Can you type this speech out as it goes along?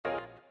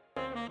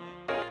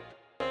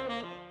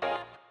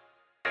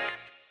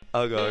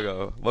I'll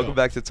go. Welcome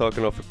back to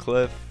Talking Off a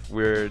Cliff.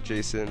 We're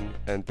Jason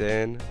and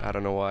Dan. I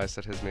don't know why I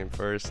said his name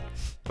first,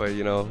 but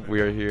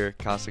we are here.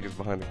 Kostik is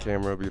behind the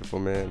camera, beautiful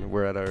man.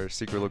 We're at our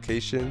secret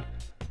location,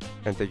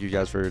 and thank you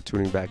guys for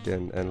tuning back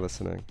in and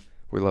listening.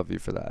 We love you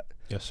for that.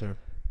 Yes, sir.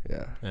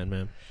 Yeah.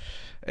 Ant-Man.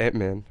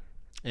 Ant-Man.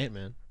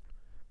 Ant-Man.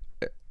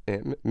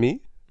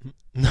 Me?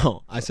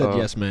 No, I said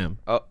yes, ma'am.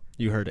 Oh.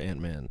 You heard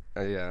Ant-Man.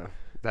 Yeah.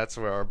 That's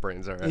where our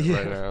brains are at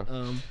right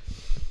now.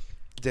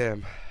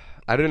 Damn.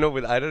 I didn't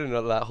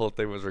know that whole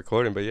thing was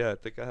recording, but yeah, I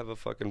think I have a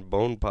fucking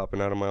bone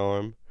popping out of my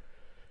arm,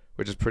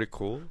 which is pretty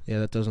cool. Yeah,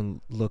 that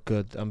doesn't look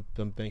good.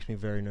 That makes me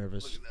very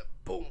nervous. Look at that.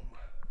 Boom.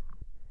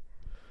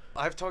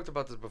 I've talked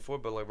about this before,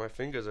 but like my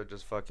fingers are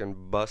just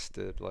fucking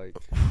busted. Like,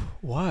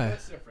 why?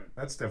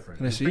 That's different.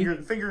 Can I see?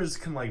 Fingers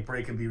can like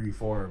break and be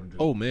reformed.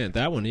 Oh man,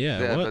 that one,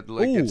 yeah. yeah, What? but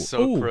like it's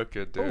so Ooh.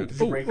 crooked, dude. Did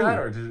you break that,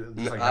 or did it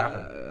just like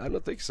happen? I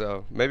don't think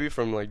so. Maybe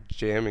from like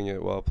jamming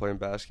it while playing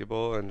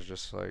basketball and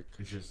just like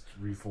It's just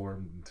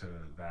reformed into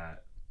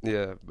that.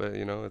 yeah, but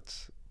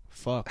it's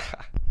Fuck.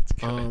 it's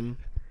good.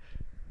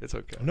 It's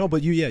okay. No,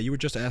 but you were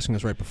just asking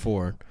us right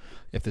before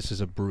if this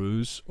is a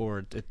bruise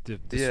or if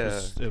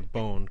this was a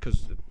bone,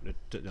 because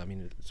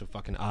it's a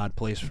fucking odd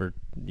place for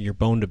your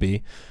bone to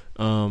be.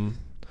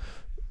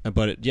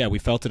 But we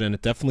felt it, and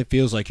it definitely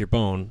feels like your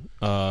bone,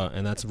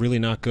 and that's really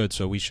not good.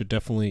 So you should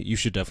definitely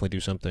do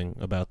something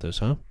about this,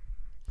 huh?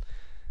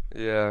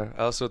 Yeah,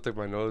 I also think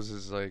my nose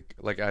is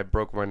like I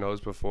broke my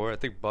nose before. I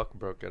think Buck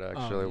broke it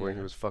actually when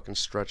he was fucking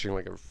stretching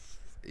like a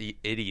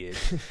idiot.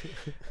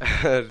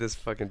 This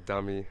fucking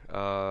dummy.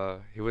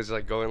 He was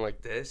like going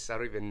like this. I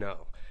don't even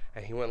know.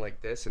 And he went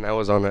like this, and I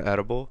was on the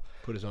edible.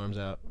 Put his arms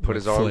out.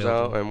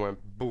 And went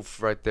boof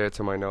right there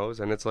to my nose,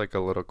 and it's like a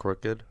little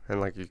crooked,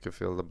 and like you could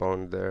feel the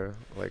bone there,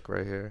 like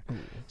right here. Ooh.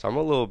 So I'm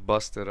a little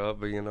busted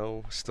up, but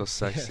still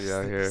sexy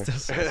out here. Still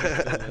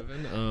sexy, still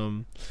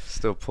living.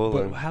 Still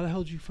pulling. But how the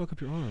hell did you fuck up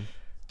your arm?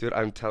 Dude,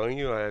 I'm telling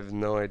you, I have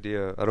no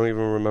idea. I don't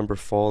even remember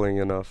falling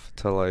enough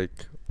to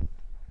like.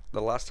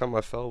 The last time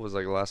I fell was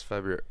like last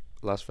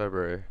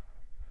February.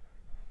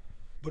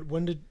 But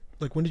when did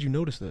you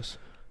notice this?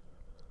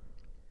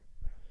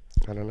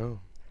 I don't know.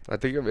 I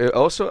think it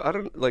also I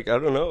don't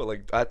know,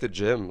 like at the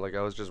gym, like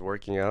I was just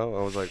working out.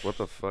 I was like, what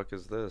the fuck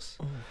is this?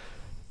 Oh.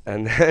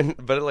 And then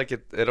but like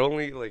it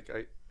only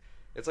like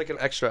it's like an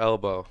extra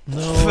elbow.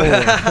 No.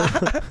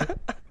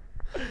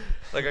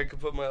 Like I could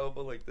put my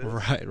elbow like this.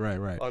 Right.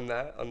 On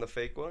the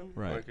fake one.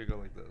 Right. Or I could go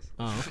like this.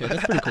 Oh, okay.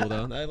 That's pretty cool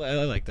though. I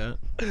like that.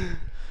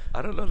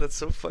 I don't know, that's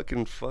so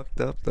fucking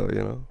fucked up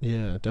though,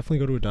 Yeah, definitely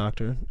go to a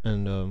doctor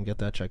and get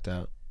that checked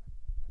out.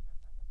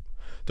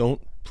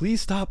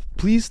 Please stop.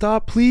 Please.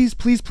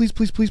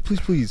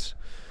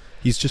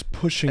 He's just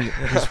pushing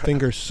his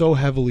finger so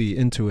heavily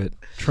into it,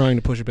 trying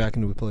to push it back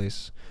into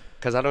place.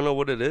 Cause I don't know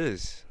what it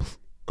is.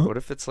 What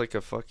if it's like a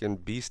fucking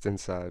beast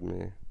inside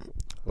me?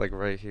 Like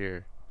right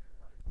here.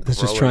 That's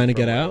just trying to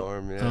get out?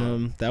 Arm,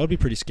 yeah. That would be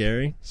pretty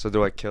scary. So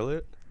do I kill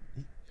it?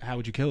 How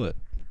would you kill it?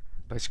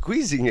 By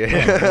squeezing it.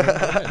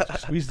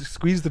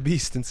 Squeeze the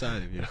beast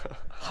inside of you.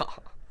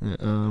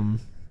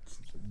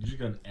 You just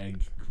got an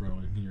egg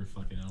growing in your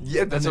fucking elbow.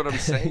 Yeah, that's what I'm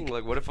saying.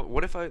 Like, what if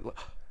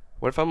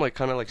I'm like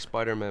kind of like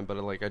Spider-Man, but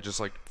like I just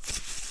like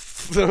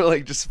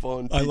like just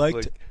spawn. I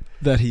liked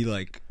that he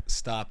like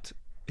stopped.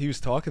 He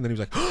was talking, then he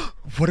was like,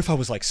 "What if I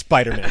was like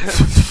Spider-Man?"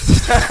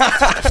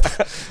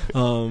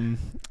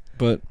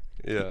 But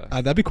yeah,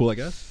 that'd be cool, I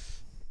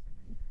guess.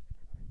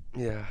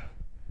 Yeah,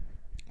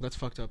 that's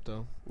fucked up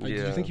though. Yeah. Do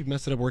you think you've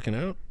messed it up working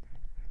out?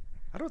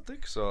 I don't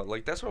think so.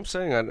 Like that's what I'm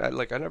saying.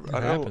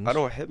 I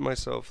don't hit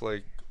myself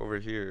like over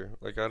here.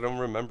 Like I don't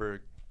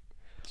remember,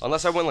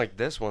 unless I went like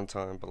this one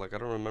time. But like I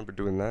don't remember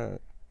doing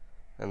that,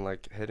 and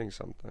like hitting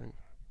something.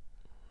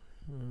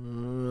 I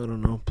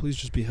don't know. Please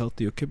just be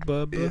healthy, okay,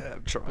 Bubba? Yeah,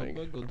 I'm trying.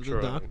 Bubba, go to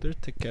the doctor.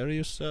 Take care of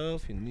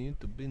yourself. You need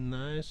to be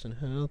nice and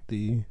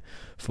healthy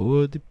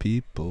for the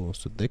people,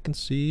 so they can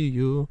see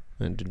you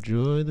and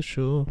enjoy the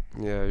show.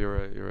 Yeah, you're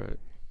right.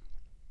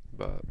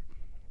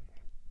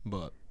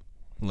 But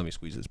let me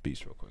squeeze this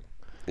beast real quick.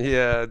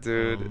 Yeah,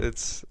 dude.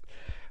 It's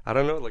I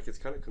don't know. Like it's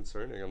kind of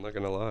concerning. I'm not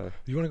gonna lie.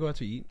 You want to go out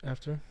to eat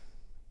after?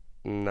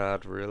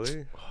 Not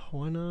really.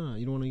 Why not?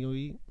 You don't want to go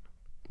eat?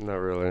 Not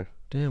really.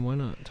 Damn, why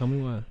not? Tell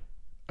me why.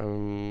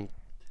 I'm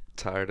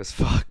tired as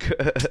fuck.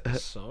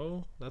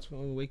 So that's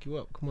when we wake you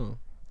up. Come on.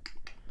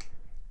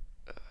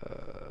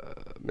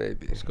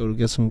 Maybe. Let's go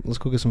get some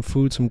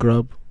food, some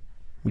grub.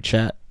 We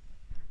chat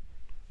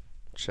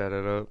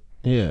it up.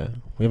 Yeah,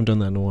 we haven't done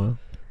that in a while.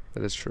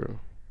 That is true.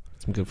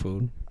 Some good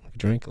food.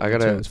 Drink.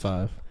 It's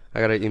 5. I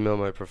gotta email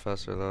my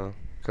professor though,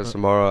 cause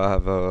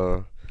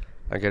tomorrow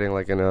I'm getting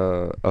like an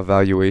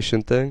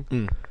evaluation thing,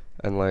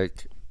 and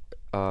like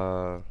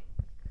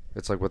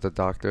it's like with the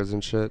doctors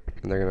and shit,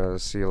 and they're gonna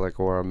see like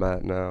where I'm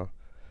at now,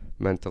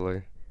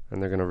 mentally,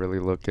 and they're gonna really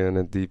look in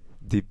and deep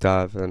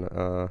dive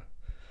and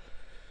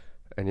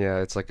And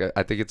yeah, it's like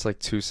I think it's like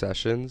 2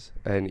 sessions,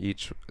 and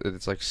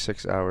it's like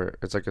 6 hour.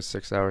 It's like a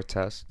 6 hour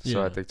test. Yeah.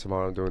 So I think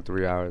tomorrow I'm doing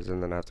 3 hours,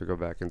 and then I have to go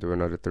back and do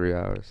another 3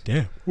 hours.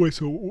 Damn. Wait,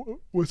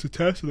 so what's the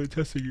test? Are they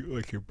testing you,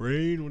 like, your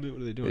brain? What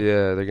are they doing?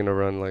 Yeah, they're gonna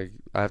run like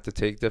I have to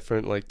take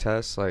different like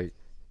tests, like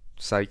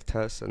psych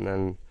tests, and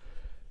then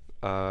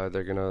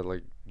they're gonna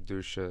like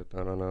do shit.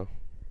 I don't know,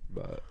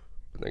 but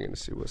they're gonna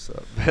see what's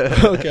up.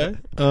 Okay.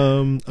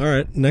 All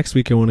right. Next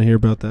week I want to hear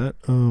about that.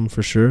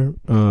 For sure.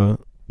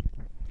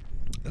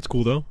 That's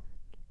cool though.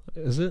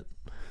 Is it?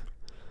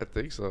 I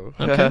think so.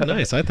 Okay,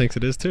 nice. I think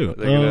it is too.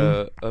 They're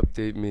gonna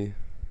update me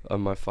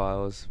on my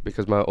files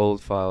because my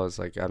old files,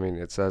 like, I mean,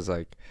 it says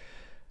like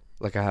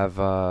I have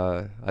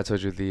I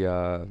told you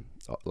the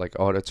like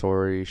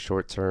auditory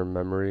short-term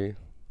memory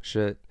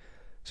shit.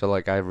 So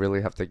like I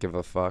really have to give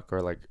a fuck,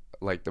 or like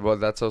well,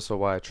 that's also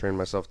why I train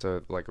myself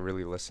to like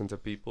really listen to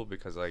people,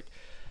 because like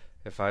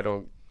if I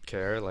don't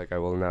care, like I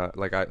will not,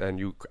 like, and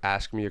you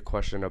ask me a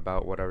question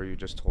about whatever you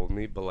just told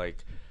me, but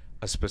like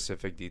a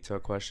specific detail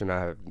question,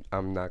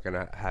 I'm not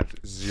gonna have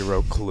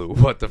zero clue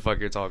what the fuck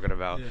you're talking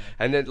about. Yeah.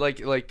 And then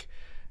like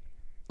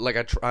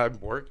I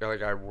work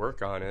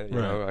on it,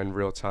 you know, in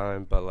real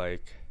time, but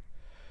like.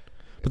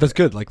 But that's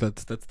good. Like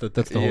that's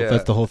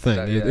the whole thing.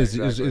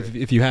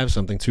 Exactly. If you have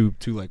something to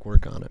like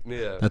work on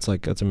it,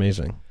 that's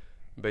amazing.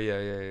 But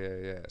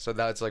yeah. So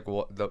that's like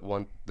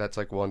that's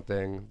like one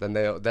thing. Then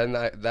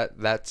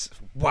that's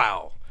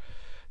wow.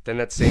 Then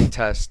that same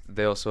test,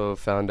 they also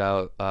found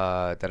out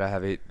that I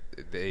have the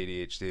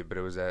ADHD, but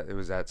it was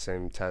that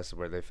same test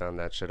where they found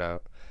that shit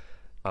out.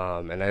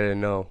 And I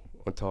didn't know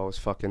until I was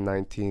fucking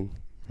 19.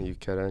 Are you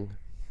kidding?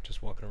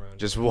 Just walking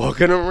around.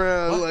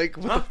 What? Like,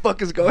 what the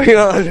fuck is going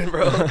on,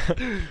 bro?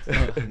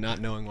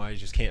 Not knowing why you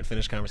just can't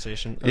finish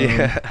conversation.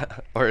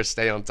 Or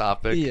stay on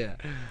topic. Yeah.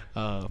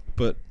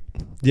 But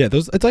yeah,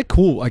 it's like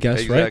cool, I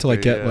guess, exactly, right? To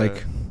like get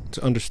like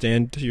to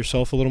understand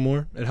yourself a little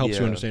more. It helps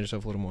you understand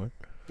yourself a little more.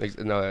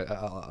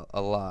 No,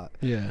 a lot.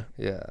 Yeah.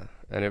 Yeah.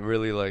 And it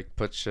really like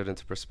puts shit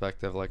into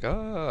perspective. Like,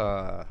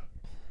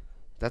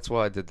 that's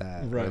why I did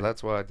that. Right. Or,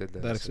 that's why I did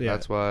this.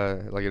 That's why,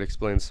 like, it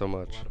explains so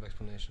much. A lot of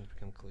explanations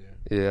become clear.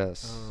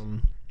 Yes.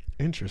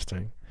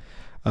 Interesting.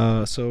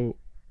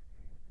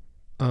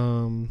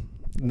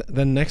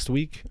 Then next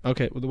week.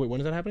 Okay. Wait, when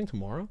is that happening?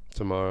 Tomorrow?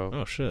 Tomorrow.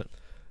 Oh shit.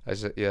 I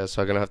said, yeah.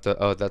 So I'm gonna have to.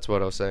 Oh, that's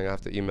what I was saying. I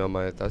have to email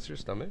my. That's your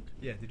stomach?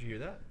 Yeah. Did you hear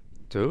that?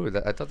 Dude,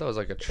 I thought that was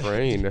like a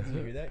train. Did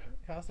you hear that,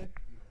 Caustic?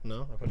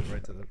 No, I put it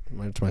right to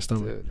my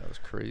stomach. Dude, that was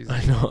crazy.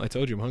 I know. I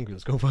told you I'm hungry.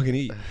 Let's go fucking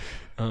eat.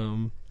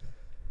 No,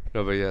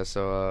 but yeah.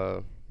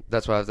 So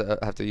that's why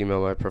I have to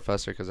email my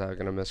professor, because I'm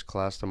gonna miss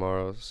class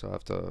tomorrow. So I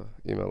have to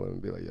email him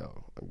and be like,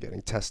 "Yo, I'm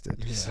getting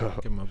tested." Yeah. So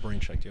give him a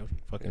brain check, yo.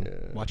 Fucking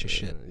watch your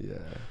shit. Yeah.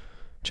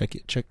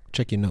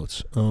 Check your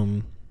notes.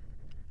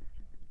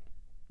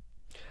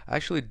 I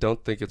actually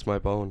don't think it's my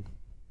bone.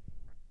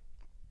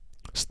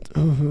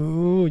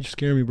 Oh, you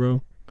scare me,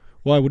 bro.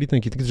 Why? What do you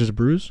think? You think it's just a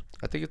bruise?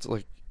 I think it's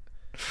like,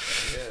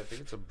 yeah, I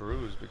think it's a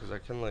bruise, because I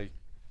can like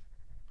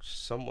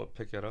somewhat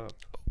pick it up.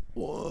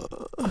 What?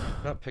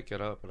 Not pick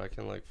it up, but I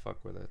can like fuck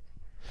with it.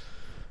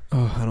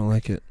 Oh, I don't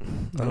like it.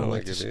 I don't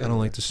like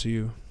to see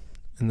you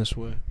in this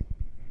way.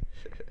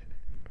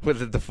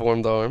 With a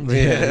deformed arm.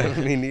 Yeah.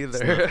 Me neither.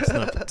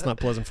 It's not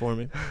pleasant for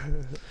me.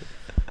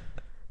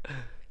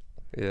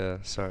 Yeah,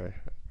 sorry.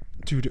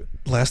 Dude,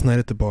 last night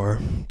at the bar,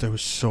 there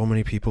was so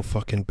many people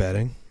fucking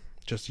betting.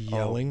 Just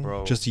yelling.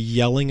 Just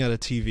yelling at a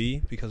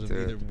TV because of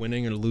either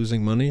winning or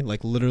losing money.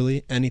 Like,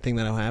 literally, anything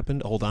that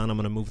happened. Hold on, I'm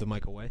going to move the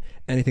mic away.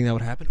 Anything that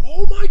would happen.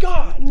 Oh, my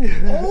God!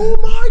 Oh,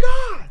 my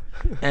God!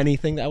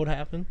 Anything that would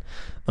happen.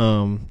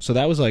 So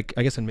that was like,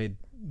 I guess it made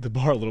the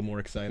bar a little more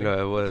exciting.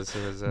 No, it was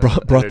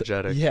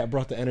energetic.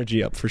 Brought the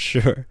energy up for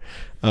sure.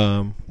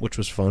 Which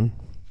was fun.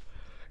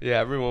 Yeah,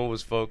 everyone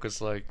was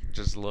focused, like,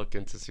 just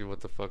looking to see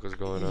what the fuck was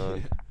going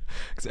on.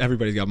 Because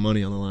everybody's got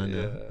money on the line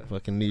now.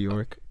 Fucking New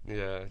York.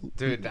 Yeah.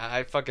 Dude,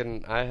 I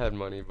had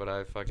money, but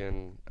I'm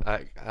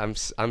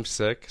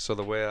sick, so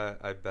the way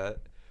I bet,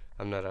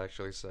 I'm not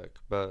actually sick,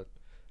 but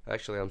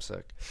actually I'm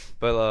sick.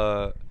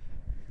 But,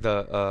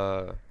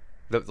 the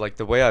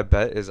way I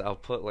bet is I'll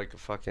put, like, a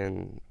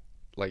fucking,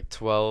 like,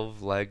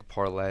 12 leg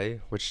parlay,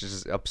 which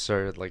is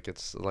absurd. Like,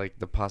 it's, like,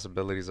 the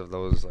possibilities of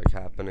those, like,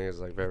 happening is,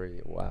 like,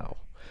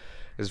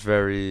 is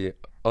very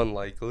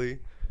unlikely.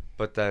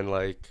 But then,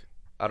 like,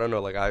 I don't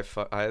know, like,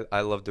 I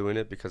love doing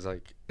it because,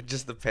 like,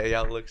 just the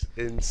payout looks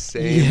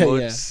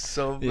insane.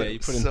 So yeah, you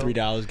put in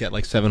 $3, get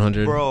like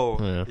 700.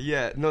 Bro,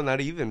 yeah, no,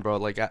 not even, bro.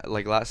 Like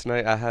last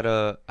night, I had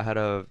a,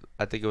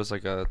 I think it was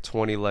like a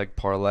 20 leg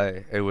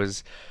parlay. It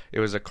was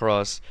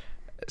across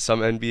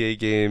some NBA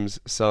games,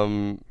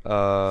 some 20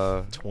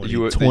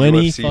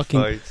 UFC fucking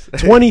fights.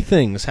 20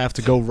 things have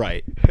to go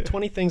right.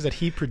 20 things that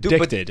he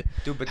predicted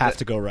have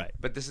to go right.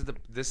 But this is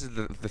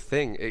the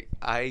thing.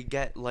 I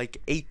get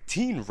like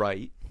 18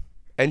 right,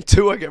 and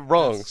 2 I get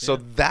wrong. So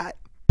that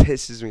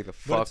pisses me the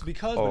fuck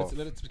off.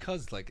 But it's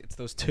because like it's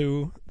those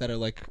 2 that are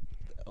like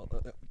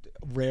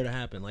rare to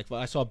happen. Like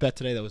I saw a bet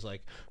today that was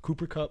like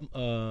Cooper Kupp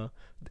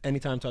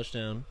anytime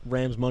touchdown,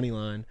 Rams money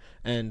line,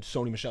 and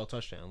Sony Michel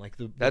touchdown. Like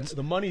the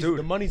money's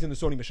in the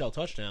Sony Michel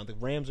touchdown. The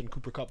Rams and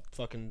Cooper Kupp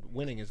fucking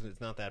winning it's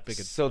not that big.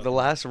 So the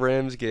last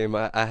Rams game,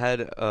 I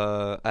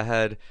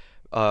had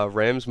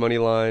Rams money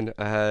line.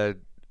 I had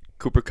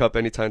Cooper Kupp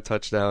anytime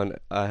touchdown.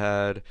 I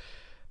had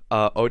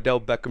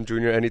Odell Beckham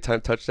Jr.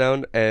 anytime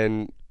touchdown,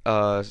 and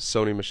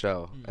Sony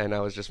Michel, and I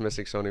was just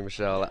missing Sony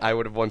Michel. I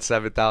would have won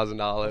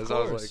 $7,000. I was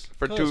like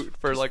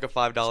for like a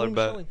 $5 Sony bet.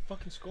 Michel ain't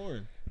fucking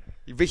scoring.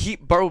 But he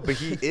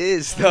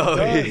is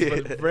though. He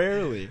does, but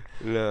rarely.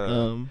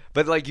 No.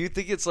 But like you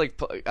think it's like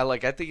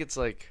I think it's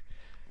like.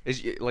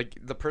 Like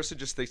the person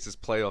just thinks it's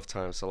playoff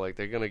time, so like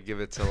they're gonna give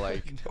it to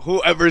like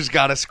whoever's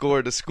got to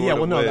score. Yeah,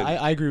 well, no,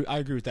 I agree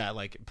with that.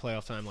 Like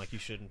playoff time, like you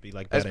shouldn't be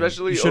like betting.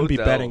 Especially you shouldn't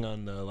Odell. be betting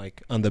on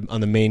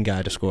the main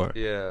guy to score.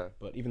 Yeah,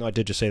 but even though I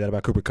did just say that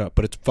about Cooper Kupp,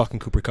 but it's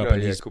fucking Cooper Kupp. No,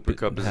 and Cooper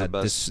Kupp is the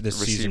best this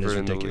season is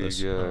ridiculous.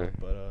 In the league,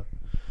 But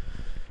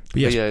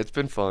yeah, it's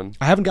been fun.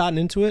 I haven't gotten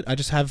into it. I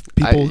just have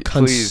people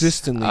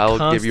constantly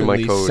give you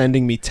my code.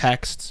 sending me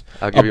texts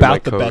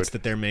about the bets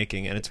that they're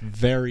making, and it's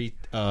very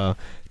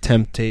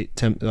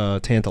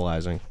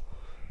tantalizing.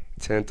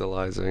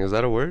 Tantalizing, is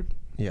that a word?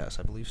 Yes,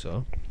 I believe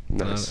so.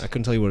 Nice. I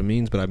couldn't tell you what it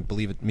means, but I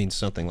believe it means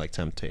something like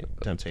temptating.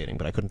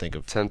 But I couldn't think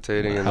of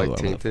temptating and like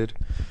tainted.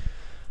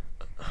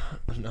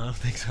 No, I don't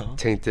think so.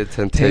 Tainted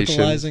temptation.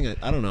 Tantalizing.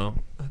 I don't know.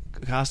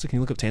 Costa, can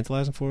you look up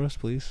tantalizing for us,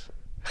 please?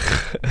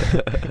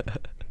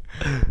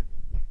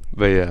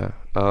 But yeah,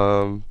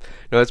 no,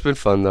 it's been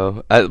fun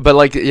though. But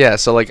like, yeah,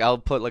 so like I'll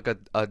put like a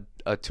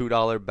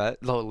 $2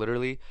 bet. No,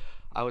 literally,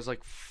 I was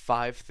like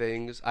 5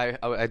 things.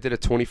 I did a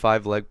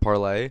 25 leg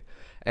parlay,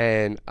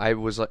 and I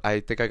was like,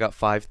 I think I got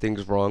 5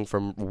 things wrong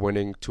from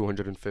winning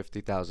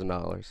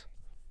 $250,000.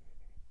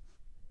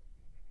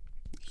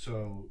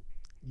 So,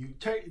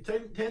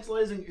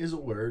 tantalizing is a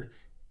word,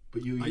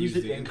 but you used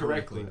it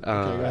incorrectly. Okay,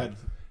 go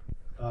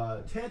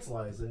ahead.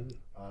 Tantalizing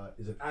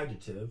is an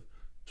adjective.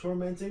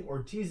 Tormenting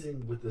or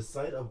teasing with the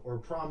sight of or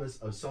promise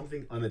of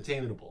something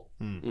unattainable.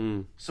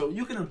 So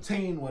you can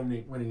obtain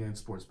winning in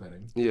sports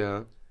betting.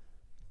 Yeah,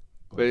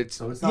 but it's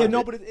not. Yeah,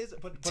 no, but it is.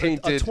 But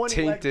tainted. A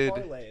 20 leg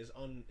parlay is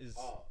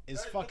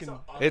fucking.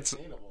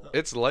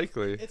 It's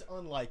likely. It's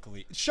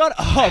unlikely. Shut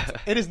up!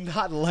 It is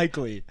not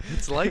likely.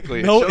 It's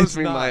likely. No, it shows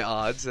me my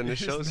odds, and it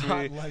shows me.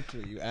 It's not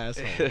likely, you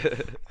asshole.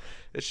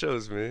 It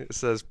shows me. It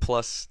says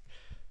plus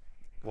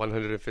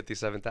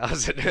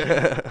 157,000. Get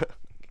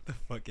the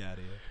fuck out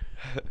of here.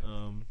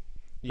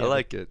 I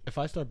like it. If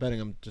I start betting,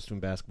 I'm just doing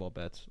basketball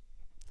bets.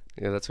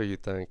 Yeah, that's what you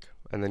think.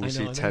 And then you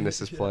see tennis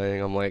is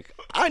playing. I'm like,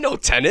 I know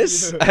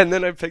tennis. And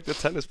then I pick the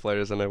tennis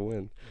players and I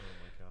win.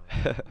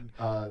 Oh my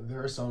god.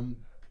 There are someone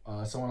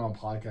on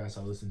podcasts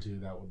I listen to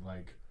that would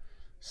like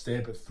stay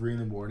up at 3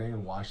 a.m.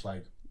 and watch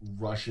like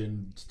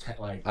Russian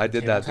I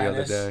did that the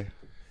other day.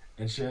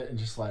 And shit, and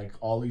just like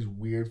all these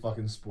weird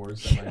fucking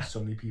sports that like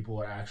so many people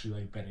are actually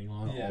like betting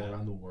on all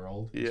around the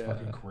world. It's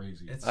fucking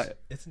crazy.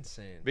 It's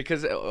insane.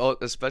 Because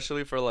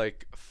especially for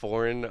like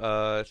foreign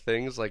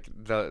things, like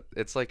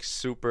it's like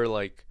super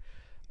like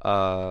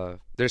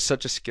there's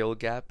such a skill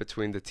gap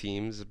between the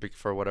teams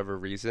for whatever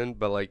reason,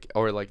 but like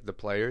or like the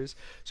players.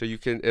 So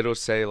it'll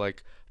say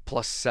like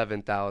plus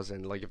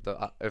 7,000. Like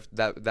if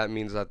that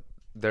means that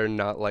they're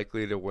not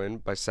likely to win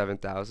by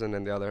 7,000,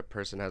 and the other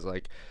person has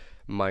like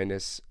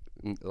minus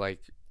like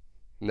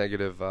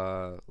negative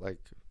like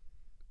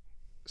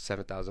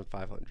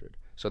 7,500,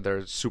 so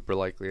they're super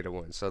likely to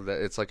win. So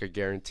that it's like a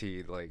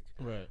guaranteed like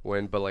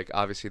win, but like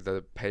obviously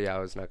the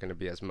payout is not going to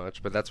be as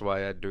much. But that's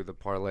why I do the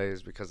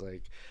parlays, because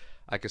like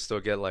I could still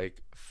get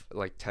like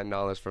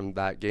 $10 from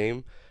that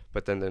game,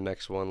 but then the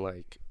next one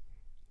like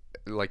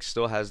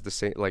still has the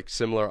same like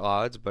similar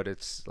odds, but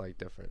it's like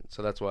different.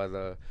 So that's why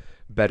the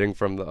betting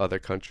from the other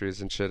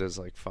countries and shit is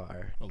like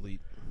fire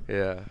elite.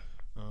 Yeah.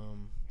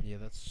 Yeah,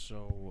 that's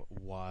so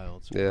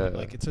wild. Yeah,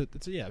 like it's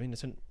yeah. I mean,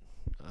 it's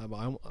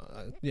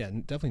yeah,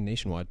 definitely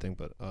nationwide thing,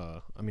 but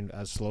I mean,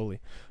 as slowly,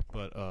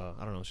 but I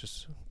don't know. It's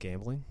just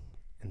gambling,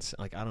 and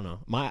like I don't know.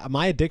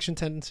 My addiction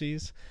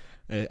tendencies,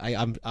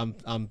 I'm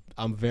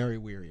very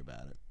weary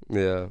about it.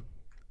 Yeah.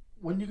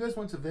 When you guys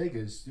went to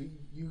Vegas,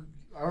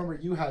 I remember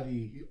you had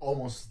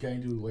almost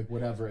getting to like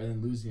whatever and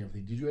then losing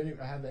everything. Did you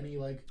have any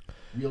like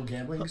real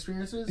gambling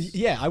experiences?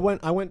 Yeah, I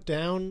went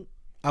down.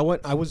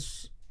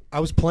 I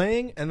was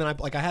playing, and then I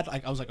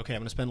was like, okay, I'm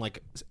gonna spend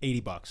like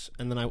 $80,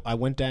 and then I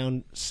went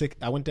down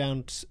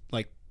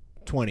like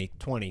 20.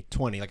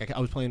 Like I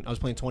was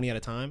playing 20 at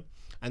a time,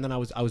 and then I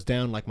was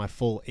down like my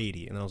full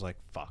 80, and then I was like,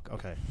 fuck,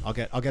 okay, I'll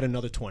get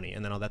another 20,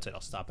 and then that's it.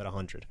 I'll stop at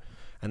 100.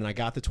 And then I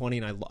got the 20,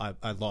 and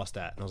I lost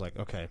that, and I was like,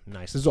 okay,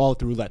 nice. This is all at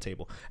the roulette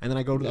table. And then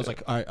I was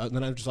like, all right. And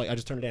then I just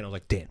turned to Dan. I was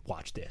like, Dan,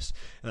 watch this.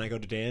 And I go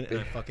to Dan,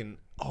 and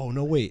Oh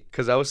no! Wait,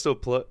 because I was still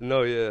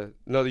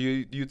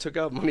you took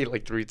out money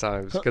like 3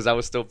 times because I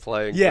was still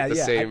playing. Yeah, with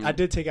the same... I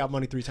did take out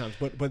money 3 times,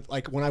 but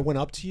like when I went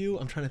up to you,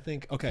 I'm trying to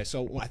think. Okay,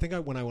 so I think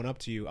when I went up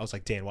to you, I was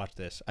like, Dan, watch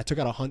this. I took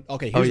out $100.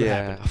 Okay, here's what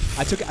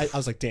happened. I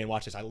was like, Dan,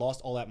 watch this. I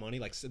lost all that money,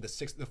 like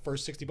the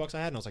first $60 I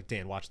had, and I was like,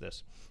 Dan, watch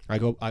this. I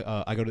go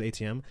to the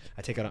ATM.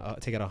 I take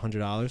out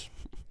 $100.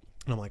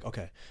 And I'm like,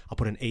 okay, I'll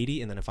put in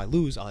 80, and then if I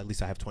lose, at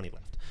least I have 20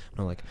 left.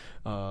 And I'm like,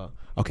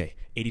 okay,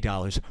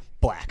 $80,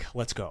 black,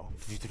 let's go.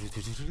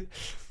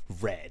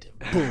 Red,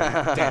 boom,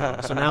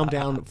 down. So now I'm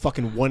down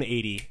fucking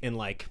 180 in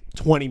like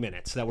 20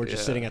 minutes that we're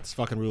just sitting at this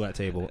fucking roulette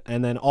table.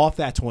 And then off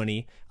that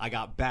 20, I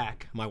got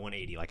back my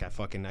 180. Like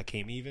I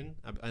came even,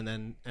 and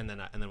then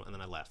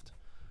I left.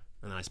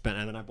 And then I spent,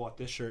 and then I bought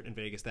this shirt in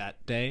Vegas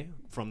that day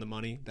from the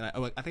money that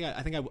I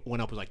think I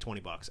went up with like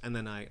 $20, and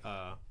then I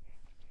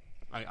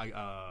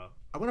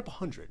went up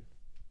 100.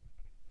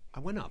 I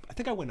went up. I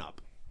think I went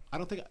up. I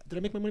don't think did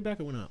I make my money back?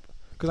 I went up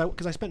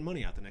because I spent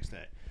money out the next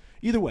day.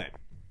 Either way,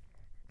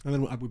 and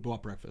then we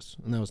bought breakfast,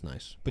 and that was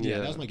nice. But yeah,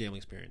 that was my gambling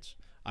experience.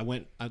 I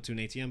went out to an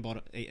ATM,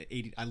 bought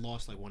 80. I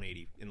lost like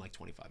 180 in like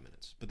 25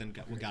 minutes, but then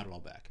we got it all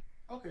back.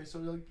 Okay, so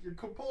like your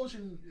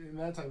compulsion in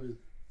that type of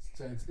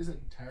sense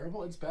isn't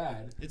terrible. It's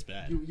bad. It's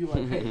bad. You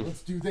like, hey,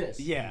 let's do this.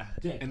 Yeah.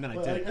 And then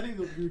I did. I think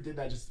you did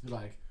that just to be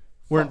like,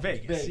 we're in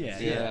Vegas.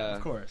 Yeah,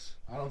 of course.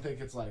 I don't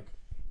think it's like,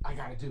 I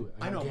gotta do it.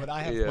 I know, but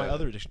I have my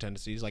other addiction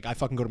tendencies. Like I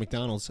fucking go to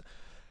McDonald's.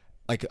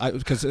 Like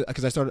because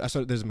I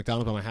started. There's a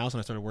McDonald's by my house,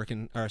 and I started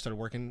working.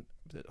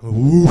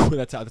 Ooh,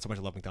 that's how much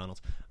I love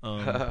McDonald's.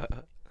 I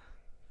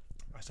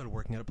started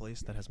working at a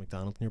place that has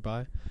McDonald's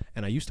nearby,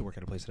 and I used to work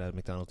at a place that had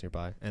McDonald's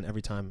nearby. And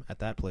every time at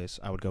that place,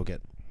 I would go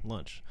get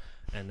lunch.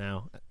 And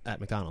now at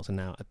McDonald's, and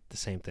now the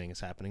same thing is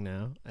happening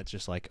now. It's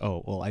just like,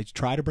 oh, well, I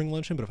try to bring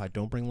lunch in, but if I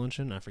don't bring lunch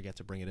in, I forget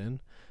to bring it in.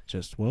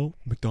 Just, well,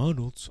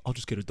 McDonald's, I'll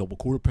just get a double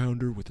quarter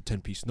pounder with a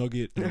 10-piece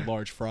nugget and a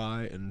large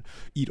fry and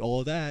eat all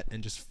of that.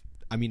 And just,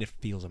 I mean, it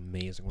feels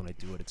amazing when I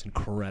do it. It's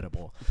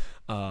incredible.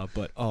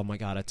 But oh my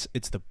God,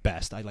 it's the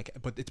best.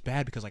 But it's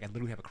bad because like I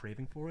literally have a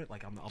craving for it.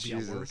 Like I'll be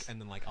at work,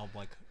 and then like I'll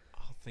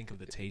think of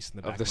the taste in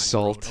the back of the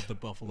salt throat of the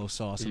buffalo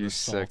sauce and you the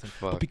salt. Sick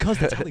fuck. But because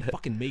that's how they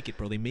fucking make it,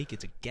 bro. They make it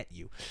to get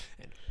you.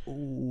 And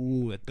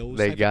ooh, at those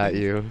they got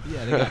you.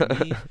 Yeah, they got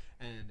me,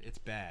 and it's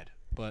bad.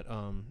 But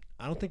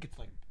I don't think it's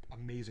like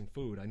amazing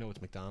food. I know it's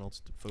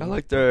McDonald's food. I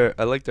like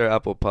their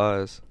apple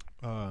pies.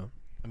 I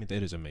mean,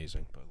 it is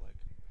amazing, but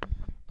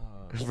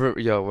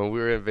when we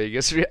were in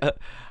Vegas,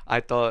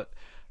 I thought.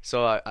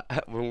 So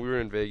when we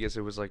were in Vegas,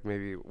 it was like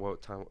maybe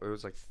what time? It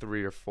was like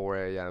 3 or 4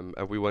 a.m.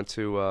 and we went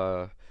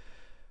to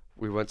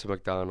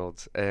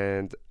McDonald's,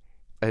 and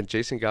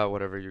Jason got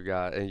whatever you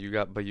got, and you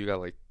got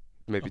like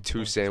maybe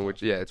 2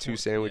 sandwiches. Yeah, 2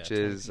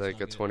 sandwiches, like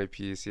a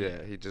 20-piece.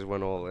 Yeah, he just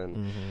went all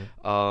in.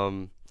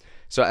 Mm-hmm.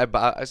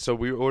 So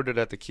we ordered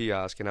at the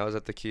kiosk, and I was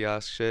at the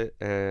kiosk shit,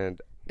 and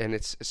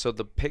it's so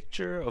the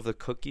picture of the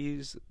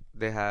cookies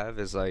they have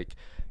is like,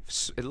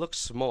 it looks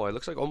small. It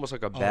looks like almost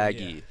like a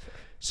baggie. Oh, yeah.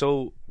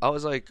 So I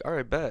was like, all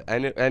right, bet.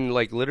 And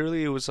like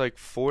literally it was like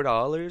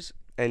 $4,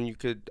 and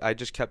I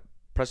just kept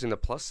pressing the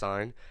plus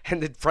sign,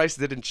 and the price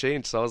didn't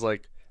change. So I was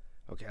like,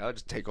 okay, I'll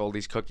just take all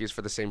these cookies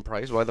for the same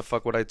price. Why the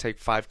fuck would I take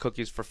 5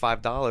 cookies for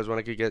 $5 when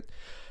I could get,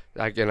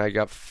 I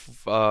got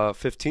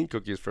 15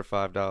 cookies for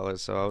 $5.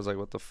 So I was like,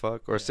 what the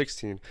fuck? Or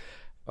 16.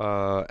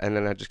 And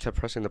then I just kept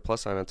pressing the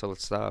plus sign until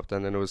it stopped,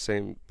 and then it was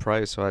same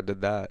price, so I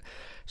did that.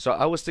 So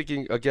I was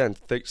thinking again,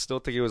 still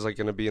thinking it was like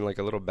gonna be in like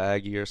a little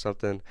baggie or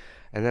something,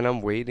 and then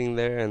I'm waiting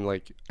there, and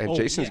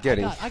Jason's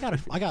getting. I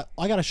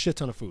got a shit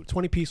ton of food,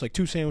 20-piece, like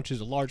 2 sandwiches,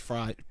 a large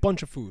fry,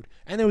 bunch of food,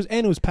 and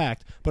it was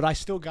packed, but I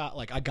still got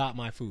I got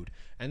my food,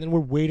 and then we're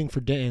waiting for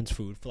Dan's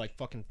food for like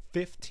fucking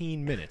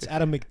 15 minutes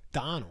at a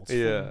McDonald's.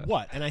 Yeah. For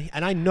what?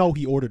 And I know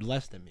he ordered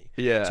less than me.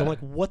 Yeah. So I'm like,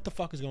 what the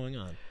fuck is going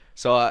on?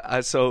 So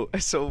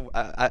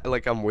I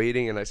like I'm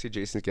waiting, and I see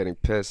Jason's getting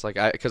pissed,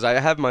 because I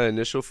have my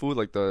initial food,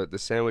 like the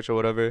sandwich or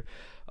whatever,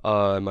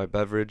 and my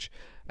beverage,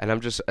 and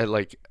I'm just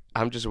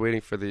waiting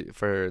for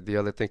the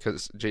other thing,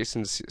 because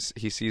Jason,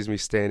 he sees me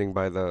standing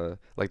by the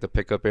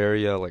pickup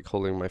area, like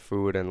holding my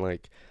food and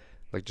like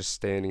just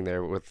standing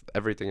there with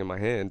everything in my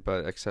hand,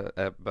 but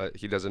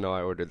he doesn't know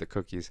I ordered the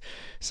cookies.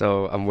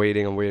 So I'm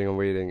waiting,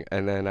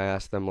 and then I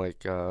asked them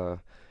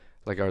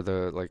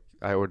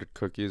I ordered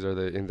cookies, are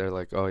they in there?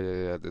 Like, oh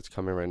yeah, it's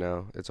coming right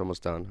now, it's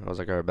almost done. I was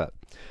like, all right, bet.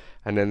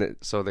 And then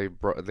so they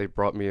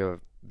brought me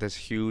this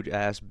huge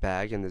ass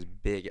bag and this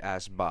big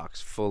ass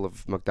box full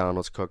of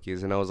McDonald's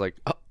cookies, and I was like,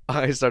 oh,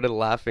 I started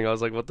laughing. I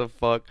was like, what the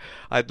fuck?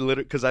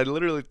 Because I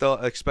literally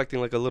thought, expecting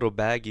like a little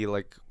baggie,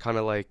 like kind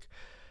of like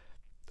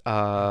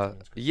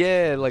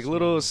like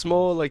little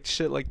small like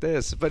shit like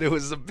this, but it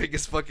was the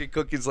biggest fucking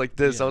cookies like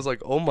this. Yeah. I was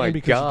like, oh my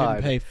god.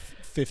 You didn't pay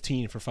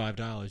 15 for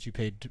 $5. You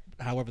paid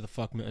however the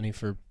fuck many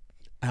for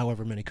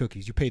however many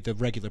cookies. You paid the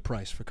regular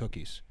price for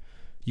cookies.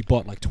 You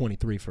bought like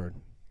 23 for.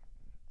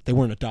 They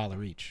weren't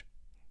 $1 each,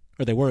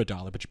 or they were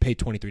 $1, but you paid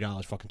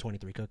 $23 fucking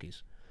 23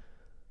 cookies.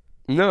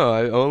 No,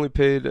 I only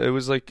paid. It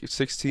was like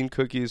 16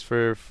 cookies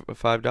for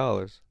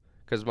 $5.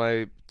 Because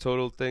my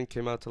total thing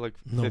came out to like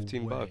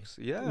 $15.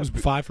 Yeah, it was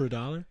 $5 for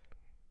 $1.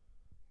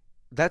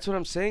 That's what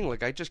I'm saying.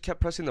 Like, I just kept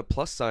pressing the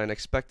plus sign,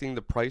 expecting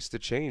the price to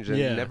change, and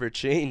it never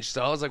changed.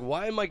 So I was like,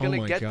 why am I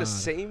gonna get the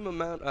same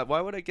amount? Why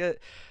would I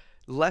get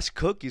less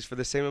cookies for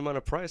the same amount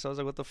of price? I was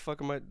like, what the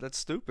fuck am I? That's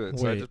stupid.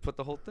 So I just put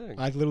the whole thing.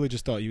 I literally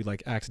just thought you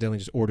like accidentally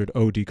just ordered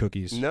OD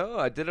cookies. No,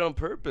 I did it on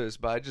purpose,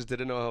 but I just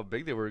didn't know how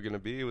big they were gonna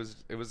be. It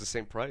was the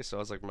same price, so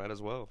I was like, might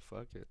as well.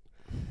 Fuck it.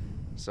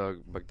 So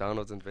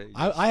McDonald's in Vegas.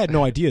 I had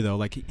no idea though.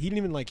 Like he didn't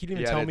even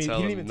tell me. He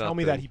didn't even tell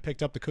me that he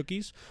picked up the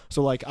cookies.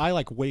 So like I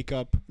like wake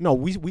up. No,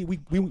 we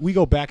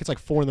go back. It's like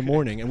 4 a.m.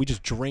 and we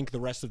just drink the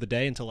rest of the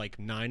day until like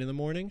 9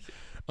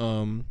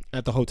 a.m.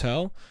 At the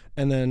hotel,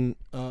 and then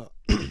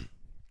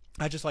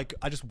I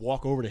just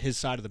walk over to his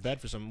side of the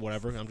bed for some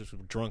whatever. I'm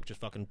just drunk,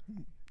 just fucking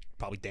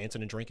probably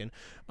dancing and drinking.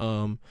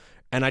 And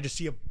I just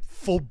see a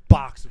full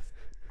box of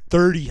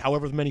 30,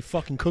 however many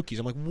fucking cookies.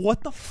 I'm like,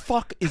 what the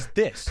fuck is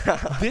this?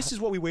 This is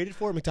what we waited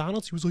for at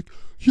McDonald's? He was like,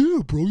 yeah,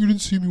 bro, you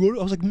didn't see me order.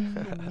 I was like,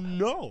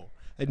 no.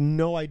 I had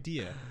no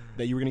idea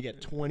that you were going to get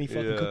 20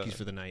 fucking cookies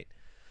for the night.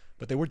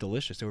 But they were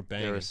delicious. They were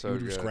banging. They were so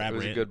good. It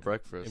was a good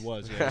breakfast. It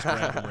was, yeah. Just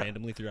grab them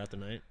randomly throughout the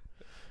night.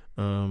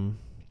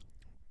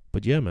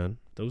 But yeah, man.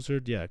 Those are,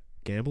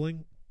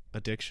 gambling,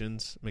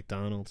 addictions,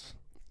 McDonald's.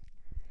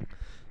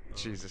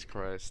 Jesus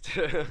Christ.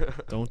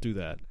 Don't do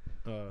that.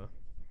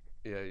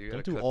 Yeah, you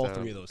don't do all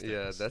 3 of those things.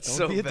 Yeah, that's don't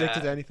so bad. Don't be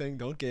addicted to anything.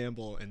 Don't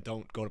gamble, and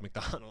don't go to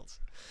McDonald's.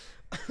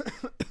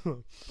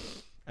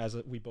 As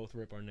we both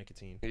rip our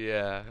nicotine.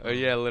 Yeah. Oh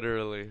yeah,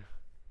 literally.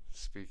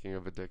 Speaking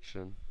of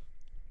addiction.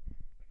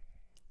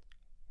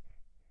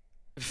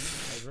 I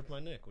rip my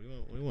nick. What do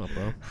you want,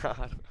 bro?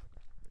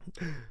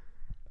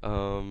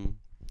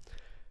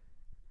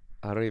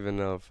 I don't even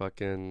know.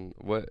 Fucking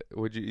what?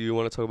 Would you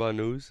want to talk about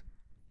news?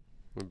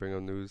 We bring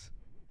up news.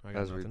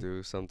 As we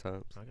do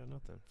sometimes. I got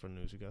nothing for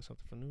news. You got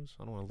something for news?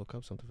 I don't want to look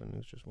up something for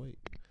news. Just wait.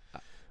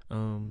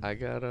 I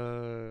got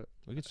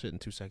We could sit in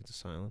 2 seconds of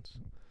silence,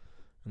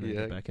 and then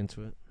get back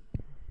into it.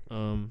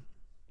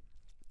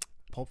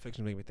 Pulp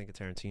Fiction made me think of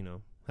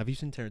Tarantino. Have you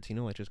seen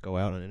Tarantino like just go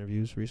out on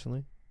interviews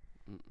recently?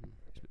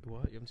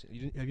 What? You haven't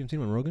seen? Have you seen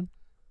him on Rogan?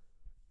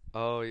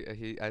 Oh,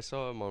 I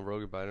saw him on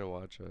Rogan, but I didn't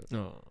watch it.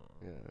 No.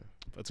 Yeah.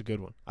 That's a good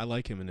one. I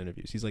like him in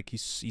interviews.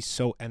 He's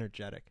so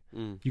energetic.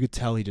 You could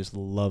tell he just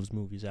loves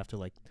movies after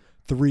like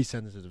 3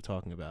 sentences of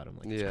talking about him.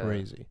 Like it's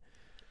crazy.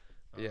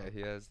 Yeah,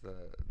 he has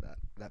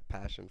that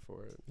passion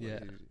for it. Yeah.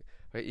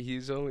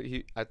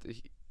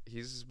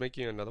 He's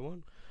making another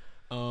one?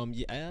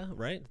 Yeah,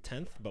 right? The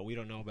 10th, but we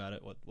don't know about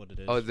it, what it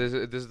is. Oh, this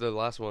is the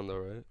last one though,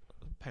 right?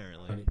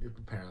 Apparently, I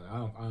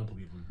don't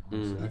believe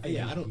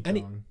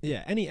him.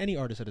 Any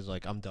artist that is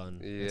like, I'm done.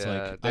 Yeah, it's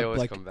like, they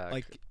always come back.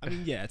 Like, I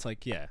mean, yeah, it's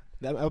like, yeah.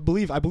 I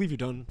believe you're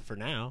done for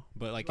now,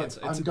 but like,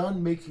 I'm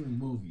done making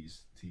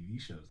movies, TV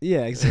shows.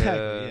 Yeah,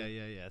 exactly.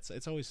 Yeah.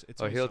 It's always.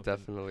 He'll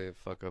definitely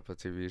fuck up a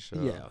TV show.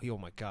 Yeah. Oh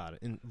my god,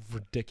 and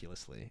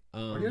ridiculously.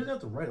 Or he doesn't have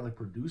to write, like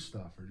produce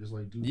stuff, or just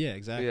like do. Yeah,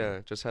 exactly. Yeah,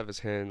 just have his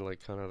hand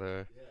like kind of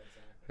there. Yeah,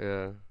 exactly.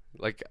 Yeah,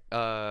 like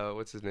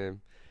what's his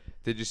name?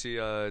 Did you see?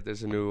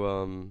 There's a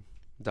new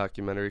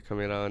documentary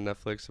coming out on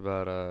Netflix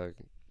about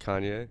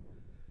Kanye.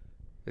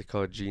 It's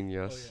called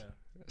Genius. Oh, yeah.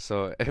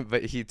 So,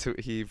 but he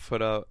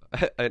put out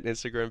an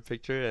Instagram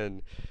picture,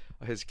 and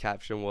his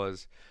caption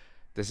was,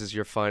 "This is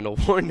your final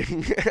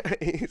warning."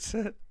 he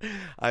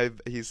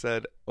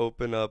said,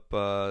 "Open up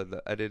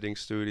the editing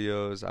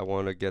studios. I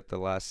want to get the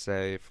last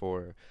say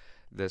for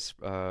this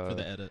for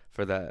the edit,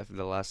 for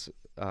the last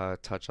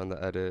touch on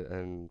the edit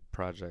and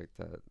project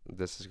that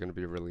this is going to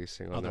be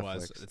releasing on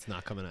Otherwise, Netflix. It's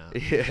not coming out."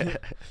 Yeah.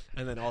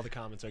 And then all the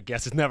comments are,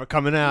 "Guess it's never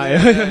coming out."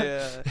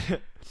 Yeah.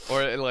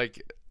 Or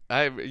like.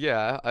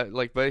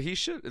 But he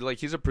should, like,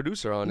 he's a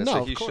producer on it,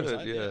 so he should,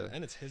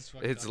 and it's his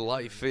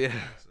life,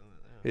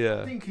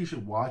 yeah. I think he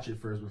should watch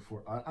it first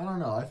before. I don't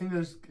know. I think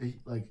there's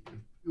like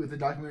with the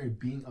documentary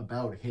being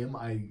about him,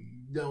 I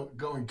don't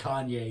going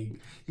Kanye.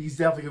 He's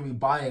definitely gonna be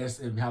biased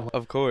and have.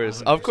 Of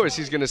course,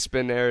 he's gonna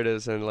spin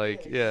narratives and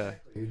like,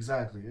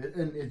 exactly.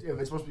 And if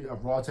it's supposed to be a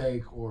raw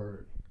take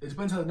or. It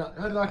depends how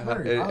the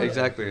documentary.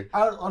 Exactly.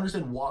 I don't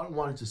understand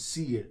wanting to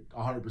see it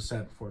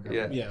 100% before.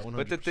 Yeah, 100%.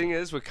 But the thing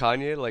is with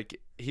Kanye, like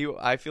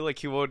I feel like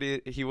he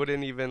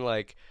wouldn't even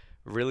like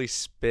really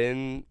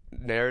spin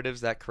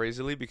narratives that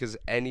crazily, because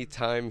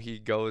anytime he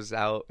goes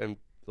out and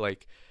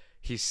like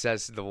he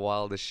says the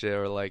wildest shit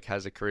or like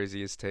has the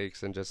craziest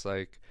takes and just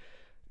like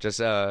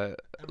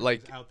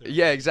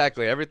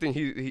exactly,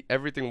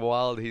 everything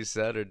wild he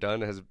said or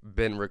done has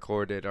been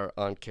recorded or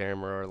on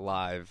camera or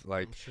live.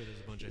 Like, I'm sure there's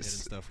a bunch of hidden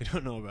stuff we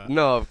don't know about.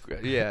 No,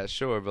 yeah,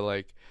 sure, but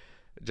like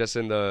just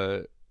in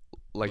the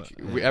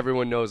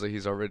everyone knows that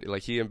he's already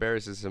like he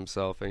embarrasses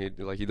himself and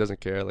he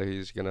doesn't care, like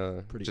he's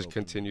gonna just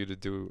continue to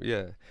do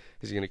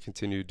he's gonna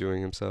continue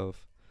doing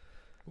himself.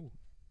 Ooh.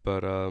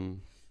 But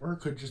or it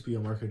could just be a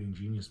marketing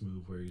genius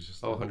move where he's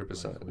just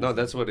 100%. No,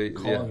 that's what he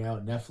calling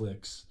out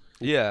Netflix.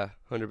 Yeah,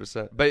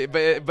 100%.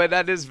 But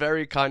that is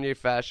very Kanye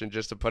fashion,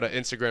 just to put an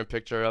Instagram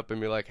picture up and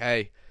be like,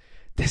 "Hey,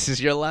 this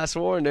is your last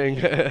warning."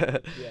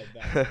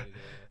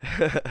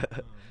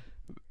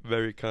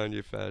 Very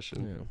Kanye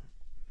fashion.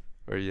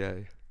 Yeah. Or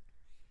yay.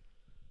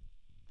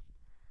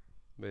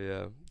 But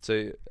yeah.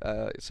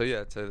 So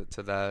yeah, to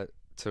that,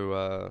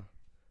 to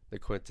the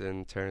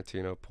Quentin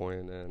Tarantino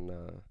point, and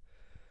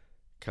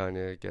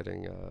Kanye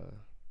getting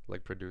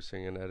like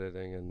producing and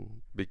editing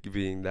and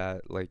being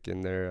that like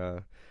in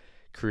their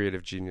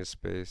creative genius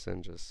space,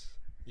 and just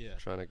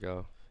trying to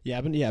go.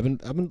 I've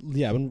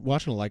been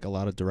watching like a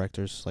lot of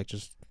directors like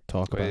just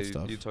talk about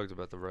stuff. You talked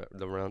about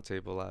the round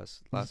table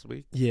last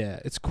week. Yeah,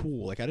 it's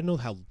cool. Like I didn't know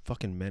how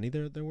fucking many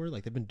there were.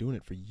 Like they've been doing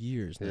it for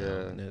years now,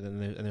 and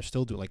they're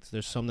still doing. Like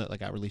there's some that like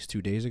got released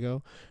 2 days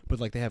ago,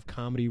 but like they have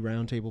comedy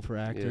round table for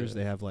actors.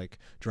 They have like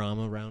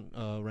drama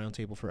round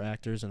table for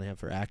actors, and they have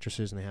for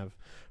actresses, and they have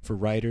for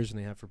writers, and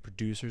they have for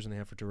producers, and they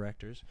have for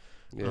directors.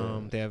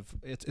 They have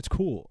it's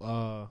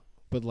cool.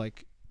 But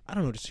like I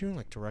don't know, just hearing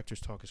like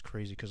directors talk is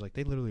crazy because like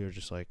they literally are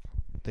just like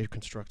they're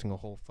constructing a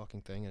whole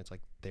fucking thing, and it's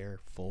like their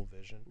full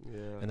vision.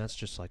 Yeah, and that's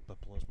just like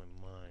that blows my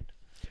mind.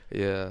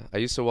 Yeah, I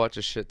used to watch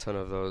a shit ton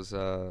of those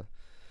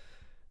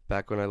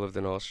back when I lived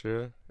in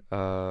Austria.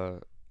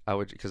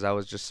 Because I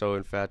was just so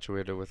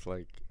infatuated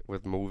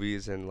with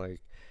movies and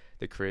like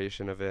the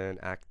creation of it, and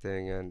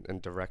acting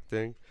and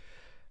directing.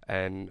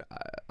 And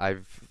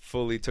I've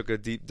fully took a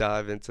deep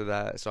dive into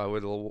that. So I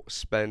would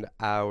spend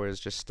hours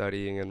just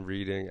studying and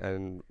reading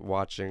and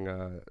watching,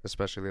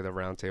 especially the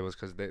roundtables,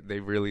 because they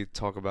really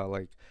talk about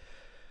like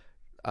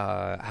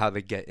how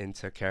they get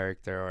into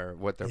character, or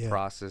what their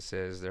process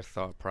is, their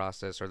thought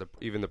process, or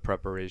even the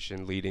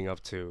preparation leading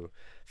up to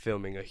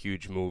filming a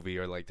huge movie,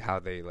 or like how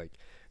they like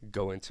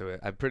go into it.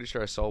 I'm pretty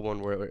sure I saw one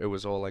where it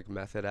was all like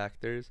method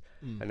actors,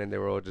 and then they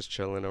were all just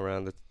chilling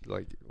around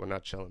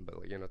not chilling, but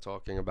like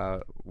talking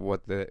about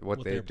what they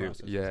do.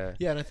 Yeah,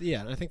 and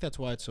I think that's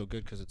why it's so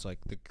good, because it's like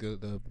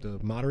the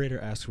moderator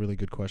asks really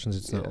good questions.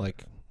 It's not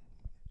like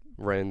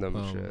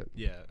random shit.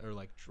 Yeah, or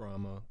like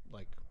drama,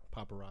 like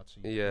paparazzi.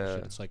 Yeah,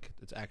 shit. It's like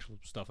it's actual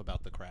stuff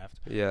about the craft.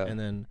 Yeah, and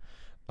then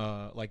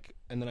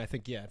I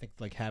think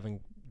like having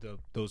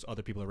those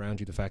other people around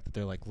you, the fact that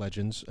they're like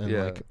legends and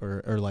like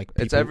or like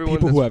people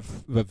who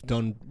have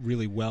done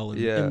really well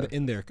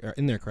in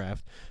their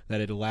craft, that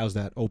it allows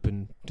that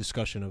open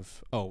discussion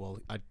of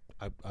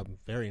I'm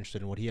very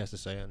interested in what he has to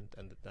say, and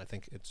I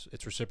think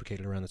it's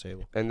reciprocated around the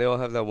table. And they all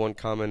have that one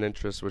common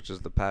interest, which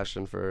is the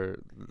passion for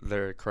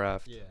their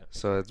craft. Yeah.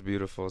 So it's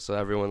beautiful. So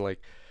everyone,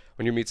 like,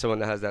 when you meet someone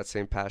that has that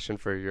same passion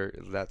for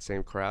that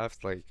same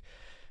craft, like,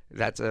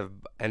 that's a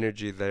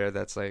energy there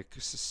that's like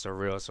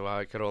surreal. So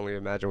I could only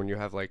imagine when you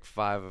have like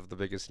 5 of the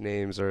biggest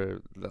names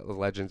or the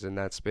legends in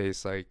that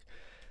space, like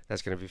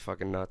that's gonna be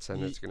fucking nuts,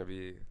 and it's gonna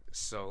be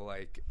so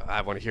like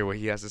I want to hear what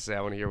he has to say.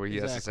 I want to hear what he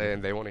has to say,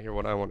 and they want to hear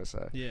what I want to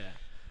say. Yeah.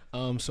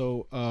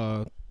 So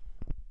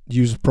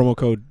use promo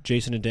code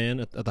Jason and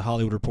Dan at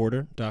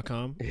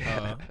thehollywoodreporter.com.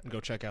 And go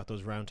check out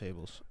those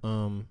roundtables.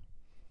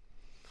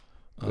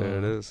 There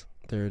it is.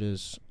 There it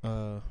is.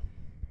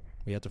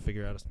 We have to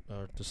figure out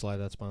to slide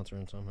that sponsor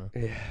in somehow.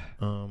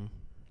 Yeah.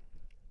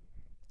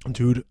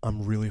 Dude,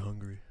 I'm really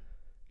hungry.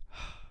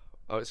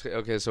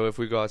 Okay, so if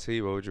we go out to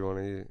eat, what would you want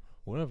to eat?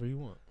 Whatever you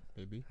want,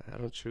 baby. I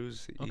don't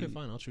choose to eat. Okay,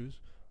 fine, I'll choose.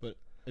 But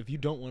if you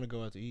don't want to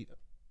go out to eat,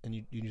 and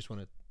you just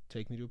want to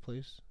take me to a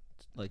place,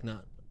 like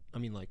not, I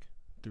mean like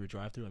through a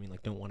drive-through, I mean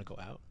like don't want to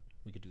go out,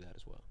 we could do that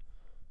as well.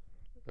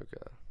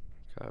 Okay,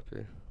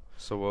 copy.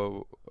 So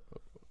what?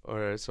 All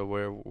right, so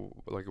where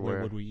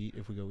would we eat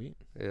if we go eat?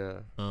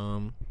 Yeah.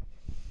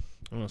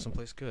 I don't know,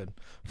 someplace good.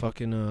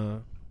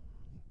 Fucking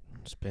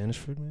Spanish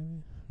food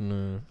maybe?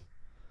 No.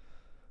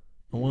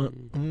 I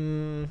want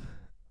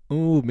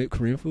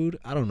Korean food?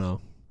 I don't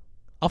know.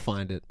 I'll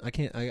find it. I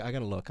can't I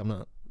gotta look. I'm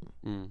not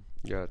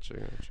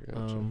Gotcha.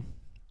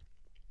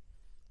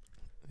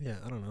 Yeah,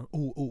 I don't know.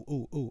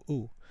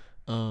 Ooh.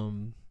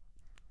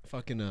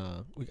 Fucking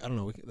I don't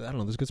know,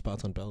 there's good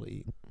spots on Bell to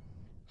eat.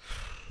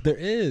 There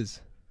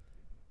is.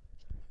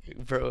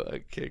 Bro, I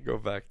can't go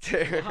back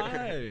there.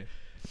 Why?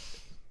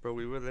 Bro,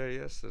 we were there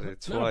yesterday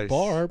twice. Not a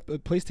bar, a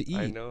place to eat.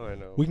 I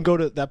know. We can go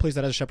to that place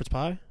that has a shepherd's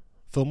pie,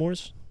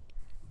 Fillmore's.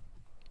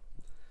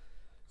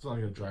 It's not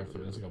like a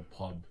drive-thru. It's like a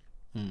pub.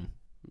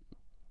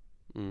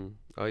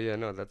 Oh yeah,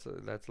 no, that's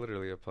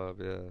literally a pub.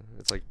 Yeah,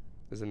 it's like,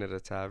 isn't it a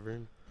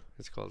tavern?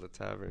 It's called a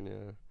tavern.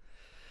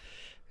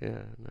 Yeah.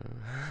 Yeah.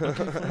 No.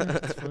 Okay, fine.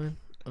 That's fine.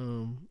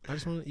 I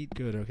just want to eat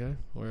good, okay?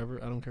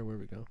 Wherever, I don't care where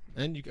we go.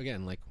 And you can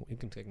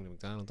take me to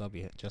McDonald's. I'll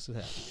be just as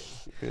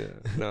happy. Yeah,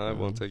 no, I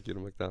won't take you to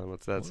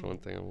McDonald's. That's one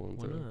thing I won't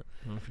do. Why not?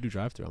 Well, if you do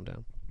drive-thru, I'm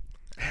down.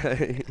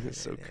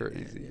 It's so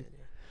crazy.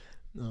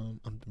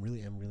 I'm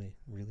really hungry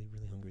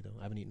though.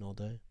 I haven't eaten all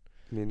day.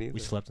 Me neither. We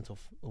slept until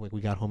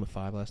we got home at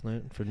 5 last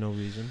night for no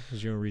reason.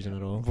 There's no reason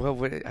at all. Well,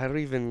 I don't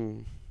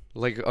even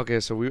okay.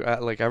 So we I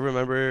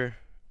remember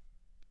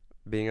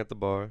being at the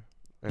bar,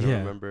 and I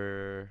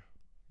remember.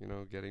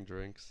 Getting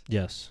drinks.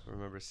 Yes. I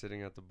remember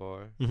sitting at the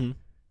bar. Mm-hmm.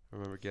 I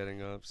remember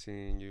getting up,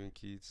 seeing you and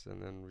Keats,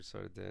 and then we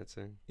started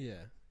dancing.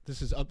 Yeah.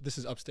 This is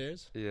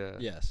upstairs? Yeah.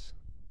 Yes.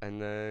 And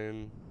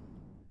then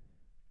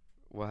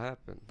What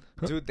happened?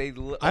 Dude,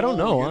 I don't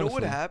know, You honestly. know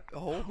what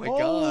happened? Oh, my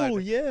God. Oh,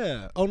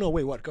 yeah. Oh, no,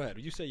 wait, what? Go ahead.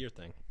 You say your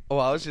thing. Oh,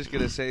 I was just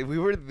going to say, we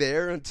were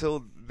there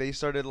until they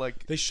started,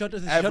 like... They shut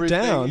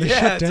down. They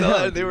shut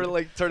down. They were,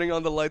 like, turning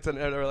on the lights, and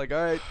they were like,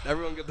 all right,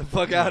 everyone get the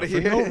fuck out of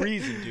here. For no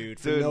reason, dude.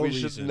 For dude, no we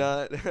reason. should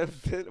not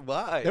have been...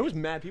 Why? There was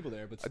mad people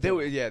there, but still.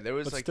 There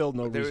was, like... still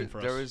no reason for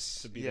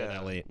us to be there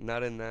that late.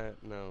 Not in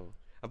that, no.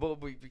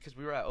 Because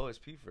we were at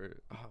OSP for...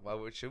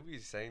 Oh, should we be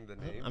saying the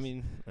names? I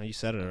mean, you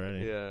said it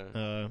already.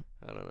 Yeah.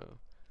 I don't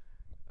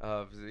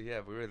know.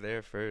 Yeah, we were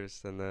there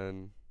first, and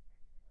then...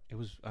 It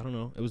was... I don't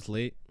know. It was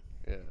late.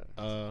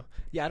 Yeah.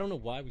 Yeah, I don't know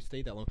why we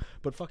stayed that long,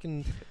 but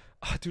fucking,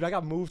 dude, I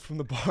got moved from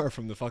the bar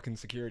from the fucking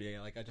security.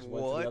 Like I just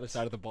went to the other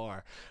side of the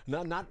bar.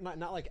 Not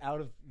like out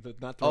of the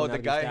not. Oh, the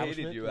guy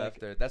hated you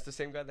after. That's the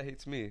same guy that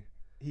hates me.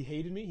 He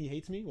hated me. He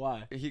hates me.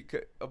 Why?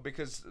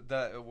 Because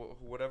that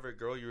whatever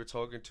girl you were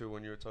talking to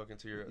when you were talking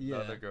to the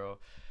other girl,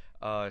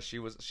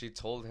 she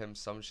told him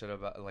some shit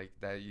about like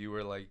that you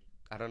were like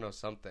I don't know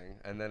something,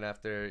 and then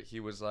after he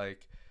was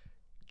like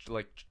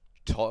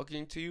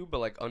talking to you, but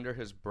like under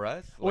his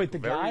breath. Like, wait, the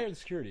guy or the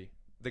security?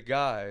 The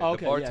guy,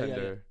 the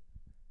bartender. Yeah.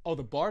 Oh,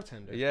 the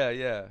bartender.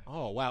 Yeah.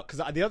 Oh wow, because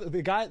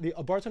the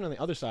bartender on the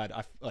other side,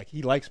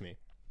 he likes me.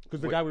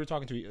 Because the guy we were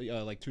talking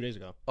to like 2 days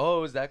ago. Oh,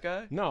 it was that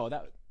guy? No,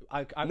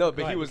 no,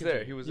 but he was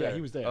there. He was there. Yeah,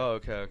 he was there. Oh,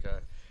 okay.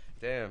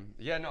 Damn.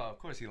 Yeah, no, of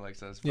course he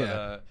likes us.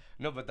 But,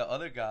 no, but the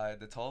other guy,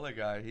 the taller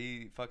guy,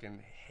 he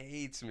fucking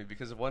hates me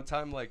because one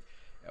time, like,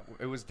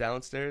 it was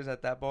downstairs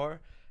at that bar,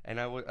 and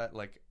I was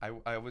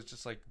I was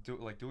just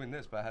doing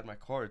this, but I had my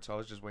card, so I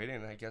was just waiting.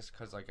 And I guess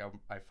because like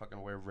I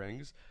fucking wear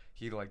rings,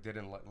 he like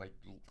didn't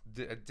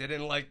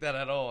like that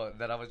at all.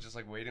 That I was just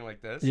like waiting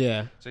like this.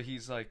 Yeah. So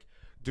he's like,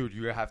 dude,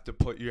 you have to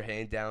put your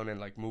hand down and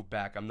like move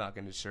back. I'm not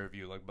gonna serve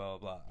you, like blah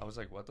blah blah. I was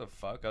like, what the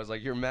fuck? I was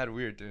like, you're mad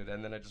weird, dude.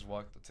 And then I just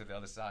walked to the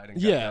other side and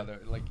got the other.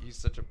 Like he's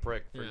such a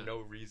prick for no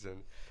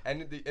reason.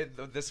 And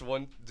this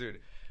one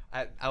dude,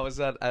 I was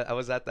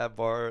at that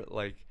bar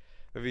like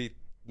maybe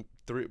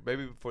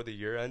before the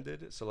year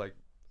ended, so like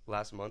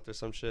last month or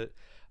some shit.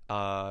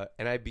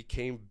 And I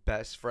became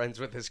best friends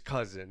with his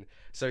cousin.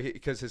 So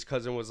because his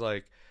cousin was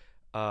like,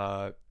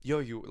 yo,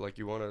 you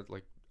want to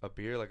like a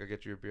beer? Like, I'll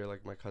get you a beer.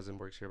 Like, my cousin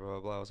works here, blah, blah,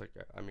 blah. I was like,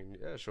 I mean,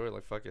 yeah, sure.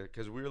 Like, fuck it.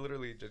 Because we were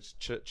literally just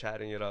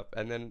chatting it up.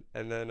 And then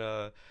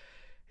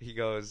he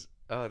goes,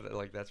 oh,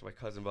 like, that's my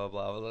cousin, blah,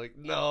 blah. I was like,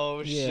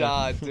 no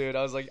shot, dude.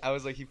 I was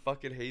like, he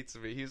fucking hates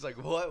me. He was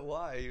like, what?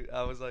 Why?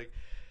 I was like,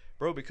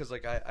 bro, because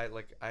like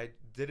I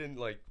didn't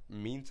like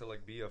mean to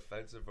like be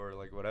offensive or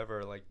like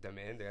whatever, like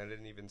demanding. I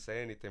didn't even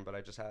say anything, but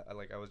I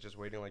was just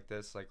waiting like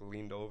this, like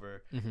leaned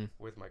over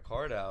with my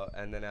card out,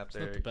 and then after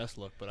it's not the best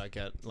look, but I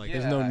get like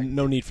there's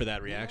no need for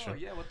that reaction.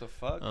 Yeah, what the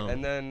fuck?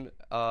 And then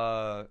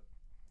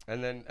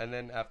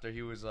after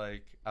he was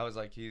like, I was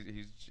like,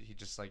 he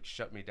just like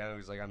shut me down. He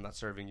was like, I'm not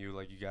serving you.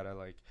 Like you gotta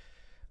like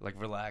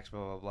relax, blah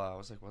blah blah. I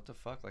was like, what the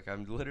fuck? Like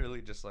I'm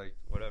literally just like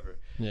whatever.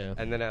 Yeah.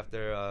 And then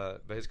after,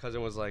 but his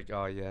cousin was like,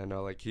 oh yeah,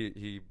 no, like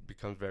he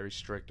becomes very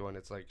strict when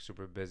it's like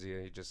super busy,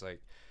 and he just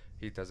like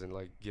he doesn't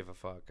like give a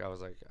fuck. I was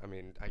like, I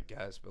mean, I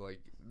guess, but like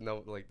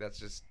no, like that's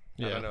just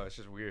I don't know, it's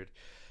just weird.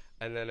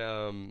 And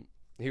then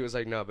he was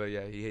like, no, but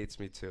yeah, he hates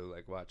me too.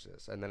 Like, watch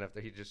this. And then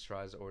after he just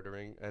tries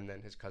ordering, and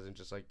then his cousin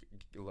just like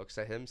looks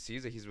at him,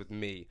 sees that he's with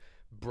me,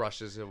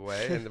 brushes it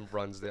away, and then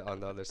runs on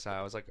the other side.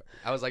 I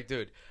was like,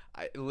 dude,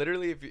 I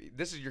literally,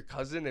 this is your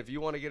cousin, if you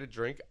want to get a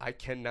drink, I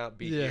cannot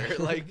be here,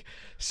 like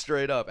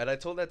straight up. And I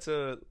told that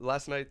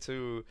last night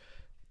to.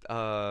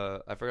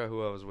 I forgot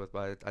who I was with,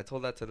 but I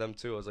told that to them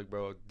too. I was like,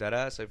 bro,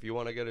 deadass, if you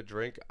want to get a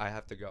drink, I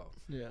have to go.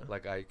 Yeah.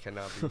 Like, I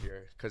cannot be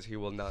here because he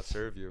will not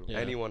serve you. Yeah.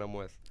 Anyone I'm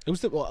with. It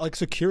was like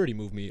security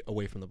moved me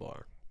away from the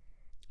bar.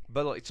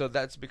 But like, so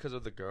that's because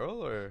of the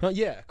girl, or?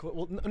 Yeah.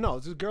 Well, no,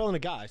 it's a girl and a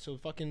guy. So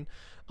fucking,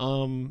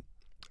 I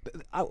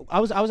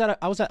was at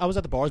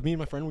the bars. Me and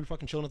my friend, we were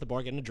fucking chilling at the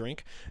bar, getting a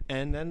drink,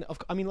 and then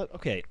I mean,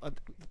 okay.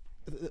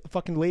 The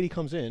fucking lady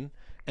comes in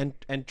and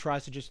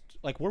tries to just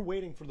like, we're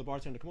waiting for the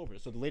bartender to come over.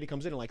 So the lady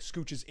comes in and like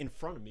scooches in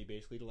front of me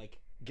basically to like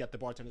get the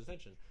bartender's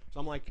attention. So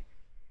I'm like,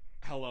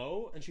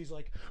 hello? And she's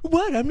like,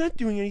 what? I'm not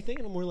doing anything.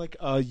 And we're like,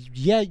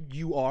 yeah,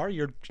 you are.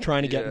 You're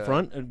trying to get in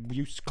front, and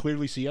you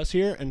clearly see us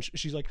here. And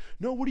she's like,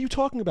 no, what are you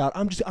talking about?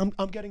 I'm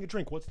getting a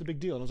drink. What's the big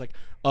deal? And I was like,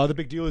 the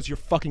big deal is you're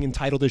fucking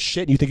entitled as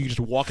shit. And you think you can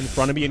just walk in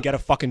front of me and get a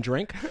fucking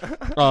drink?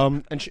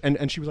 And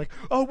she was like,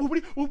 oh,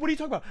 what are you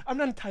talking about? I'm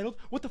not entitled.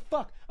 What the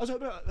fuck? I was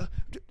like,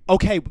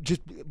 okay,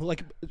 just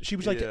like, she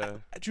was like,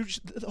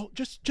 just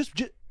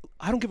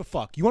I don't give a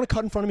fuck. You want to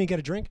cut in front of me and get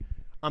a drink?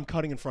 I'm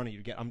cutting in front of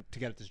you to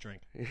get at this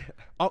drink.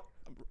 Yeah.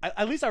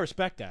 At least I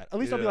respect that. At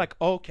least I'll be like,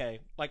 okay,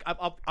 like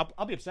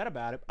I'll be upset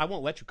about it. I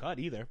won't let you cut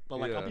either, but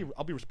like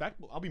I'll be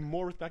respectful. I'll be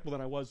more respectful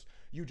than I was.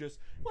 You just,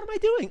 what am I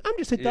doing? I'm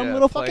just a dumb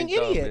little fucking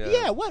idiot.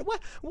 Yeah. What?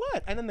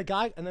 And then the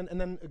guy, and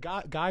then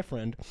a guy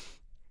friend.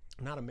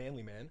 Not a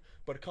manly man,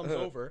 but it comes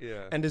over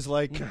and is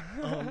like,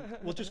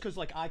 well, just because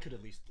like I could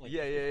at least like,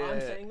 if I'm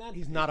saying that,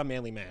 he's not a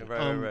manly man.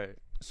 Right.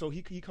 So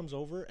he comes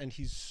over and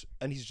he's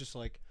just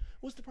like,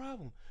 what's the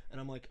problem? And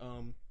I'm like,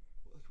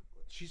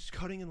 She's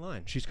cutting in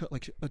line. She's cut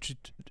like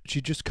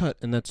she just cut,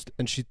 and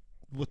she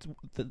what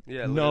the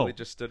yeah literally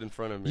just stood in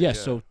front of me. Yeah,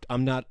 so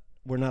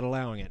we're not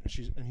allowing it.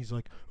 And he's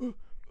like.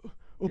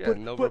 Yeah,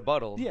 no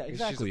rebuttal. Yeah,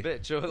 exactly.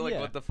 She's a bitch. Like,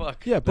 what the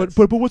fuck? Yeah, but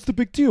what's the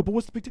big deal? But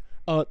what's the big deal?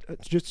 I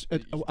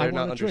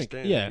want to drink.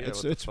 Yeah,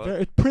 it's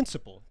very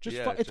principle.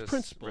 It's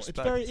principle. Respect. It's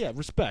very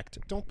respect.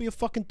 Don't be a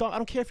fucking dog. I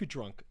don't care if you're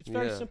drunk. It's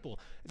very simple.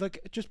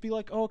 Like, just be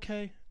like, oh,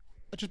 okay.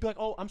 Just be like,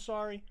 oh, I'm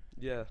sorry.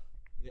 Yeah.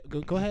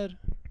 Go ahead.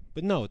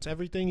 But no, it's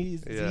everything.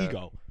 It's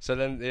ego. So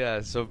then,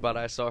 but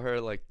I saw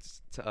her like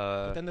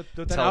tell something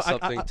to I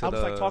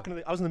was like talking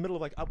to I was in the middle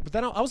of like, but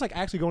then I was like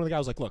actually going to the guy. I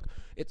was like, look,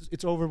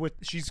 it's over with.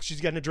 She's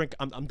getting a drink.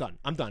 I'm done.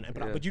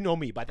 But you know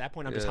me. By that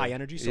point, I'm just high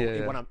energy. So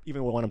when I'm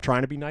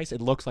trying to be nice,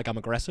 it looks like I'm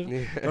aggressive.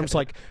 And I'm just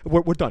like,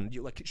 we're done.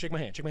 You like shake my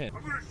hand. I'm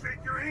gonna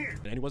shake your hand.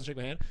 And he wasn't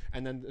shaking my hand.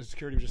 And then the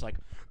security was just like,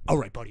 all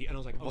right, buddy. And I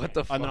was like, okay. What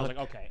the fuck? And then I was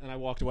like, okay. And I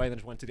walked away. And then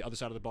just went to the other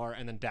side of the bar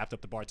and then dapped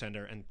up the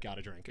bartender and got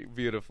a drink.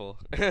 Beautiful.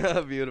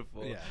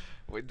 Beautiful. Yeah.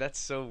 Wait, that's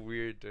so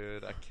weird,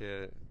 dude. I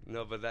can't.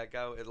 No, but that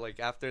guy, like,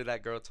 after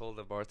that girl told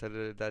the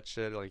bartender that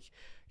shit, like,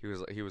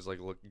 he was like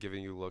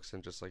giving you looks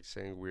and just like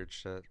saying weird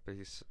shit. But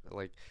he's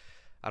like,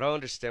 I don't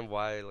understand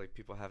why like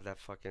people have that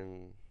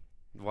fucking,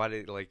 why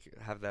they like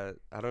have that.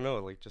 I don't know,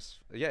 like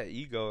just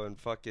ego and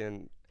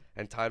fucking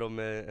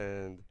entitlement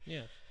and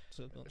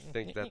So,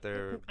 think that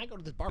they're. I go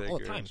to this bar all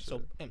the time,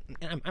 so and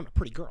I'm a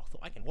pretty girl, so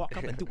I can walk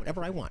up and do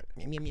whatever I want.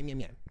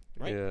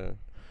 Right? Yeah.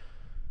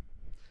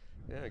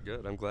 Yeah,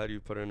 good. I'm glad you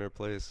put her in her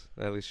place.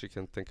 At least she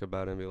can think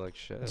about it and be like,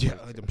 shit. Yeah,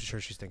 I'm sure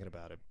she's thinking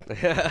about it.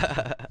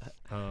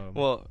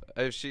 Well,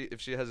 if she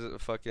has a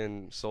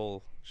fucking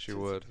soul, she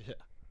would. Yeah.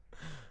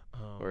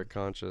 Or a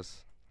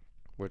conscious,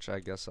 which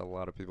I guess a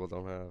lot of people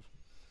don't have.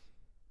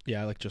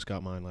 Yeah, I like just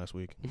got mine last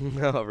week.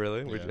 Oh,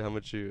 really? Yeah. How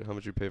much you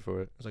pay for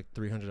it? It was like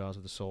 $300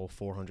 for the soul,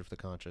 $400 for the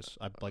conscious.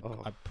 I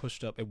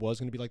pushed up. It was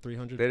gonna be like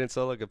 $300. They didn't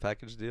sell like a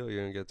package deal. You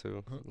didn't get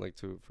two, like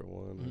 2 for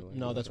 1. Like,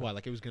 no, that's why.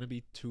 Like it was gonna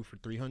be 2 for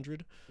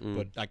 $300,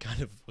 but I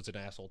kind of was an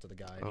asshole to the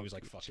guy, and he was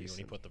like, "Fuck you," and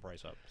he put the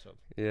price up. So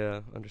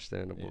yeah,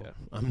 understandable. Yeah,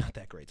 I'm not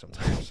that great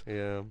sometimes.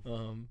 Yeah.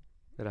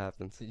 It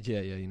happens.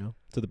 Yeah, you know,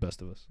 to the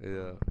best of us.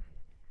 Yeah.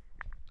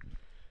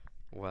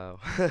 Wow.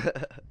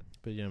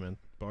 But yeah, man,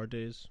 bar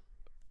days.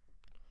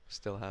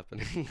 Still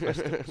happening.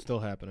 Still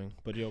happening.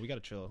 But we gotta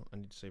chill. I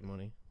need to save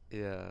money.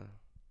 Yeah.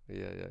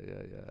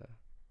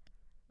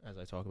 As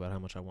I talk about how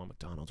much I want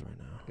McDonald's right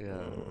now.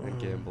 Yeah, and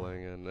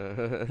gambling and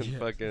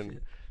fucking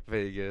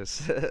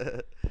Vegas.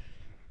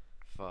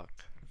 Fuck.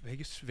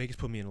 Vegas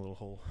put me in a little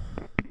hole.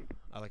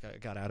 I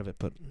got out of it,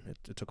 but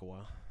it took a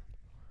while.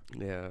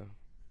 Yeah.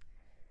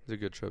 It's a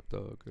good trip,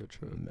 though. Good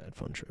trip. Mad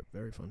fun trip.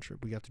 Very fun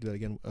trip. We have to do that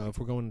again. If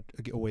we're going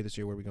away this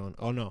year, where are we going?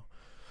 Oh, no.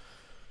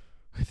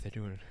 If they're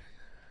doing it.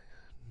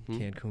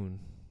 Cancun.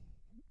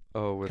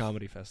 Oh, with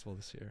comedy festival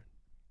this year.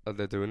 Oh,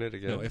 they're doing it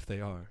again? No, if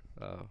they are.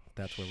 Oh.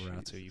 That's where we're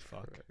out to, you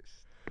fuck.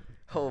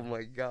 Oh,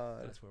 my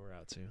God. That's where we're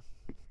out to.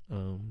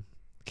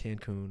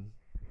 Cancun,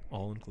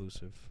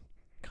 all-inclusive,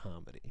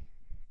 comedy.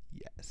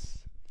 Yes.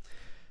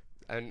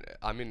 And,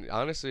 I mean,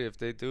 honestly, if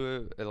they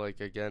do it,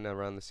 like, again,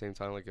 around the same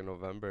time, like, in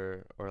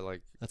November, or,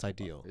 like... That's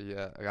ideal.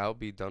 Yeah, I'll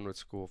be done with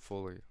school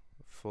fully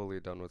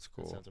done with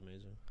school. That sounds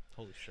amazing.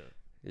 Holy shit.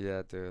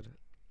 Yeah, dude.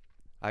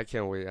 I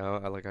can't wait.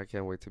 I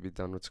can't wait to be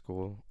done with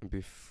school and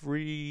be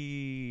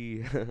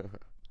free.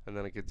 And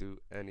then I could do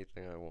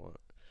anything I want.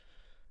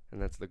 And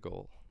that's the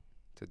goal.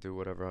 To do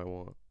whatever I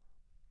want.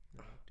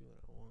 Do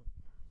what I want.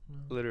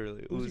 No.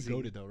 Literally. Uzi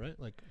goated though, right?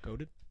 Like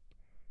goated?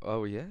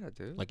 Oh yeah,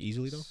 dude. Like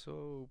easily though?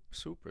 So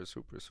super.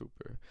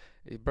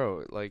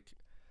 Bro, like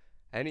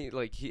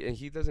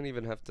he doesn't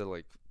even have to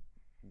like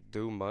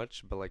do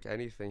much, but like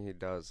anything he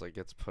does like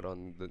gets put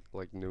on the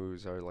like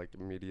news or like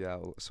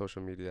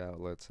social media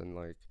outlets and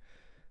like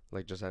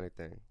just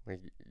anything.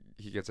 Like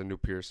he gets a new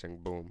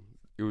piercing, boom.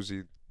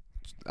 Uzi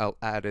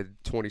added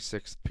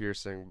 26th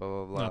piercing, blah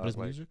blah blah. No, but his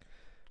music?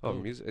 Oh,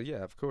 music,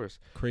 yeah, of course.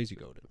 Crazy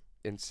goated.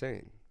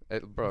 Insane.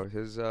 Bro,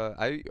 his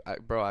I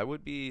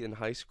would be in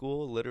high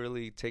school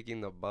literally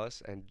taking the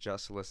bus and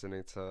just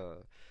listening to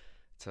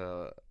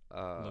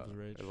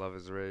Love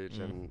is Rage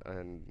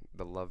and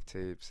the Love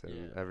tapes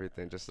and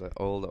everything, just the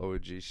old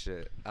OG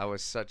shit. I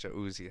was such a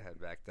Uzi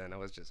head back then. I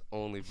was just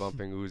only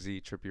bumping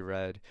Uzi, Trippie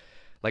Redd.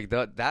 Like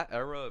that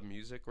era of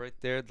music right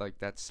there, like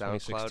that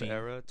SoundCloud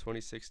era,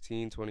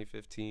 2016,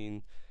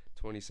 2015,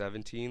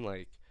 2017,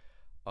 like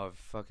of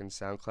fucking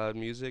SoundCloud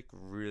music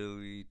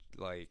really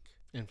like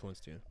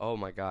influenced you. Oh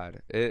my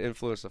God, it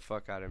influenced the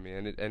fuck out of me,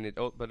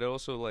 but it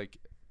also like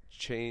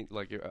changed.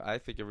 Like I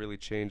think it really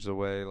changed the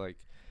way like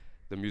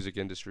the music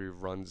industry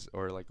runs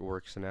or like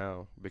works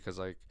now because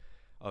like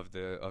of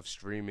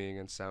streaming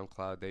and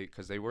SoundCloud,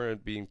 because they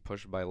weren't being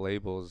pushed by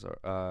labels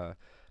or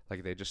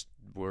like they just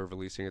were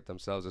releasing it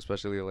themselves,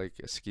 especially like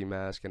Ski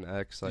Mask and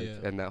X, like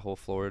and that whole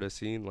Florida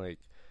scene, like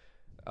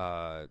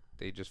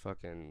they just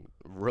fucking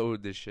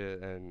rode this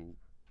shit and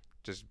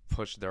just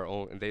pushed their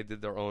own, and they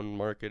did their own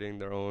marketing,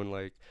 their own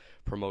like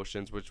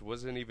promotions, which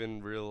wasn't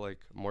even real like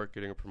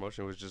marketing or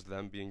promotion. It was just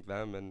them being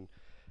them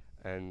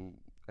and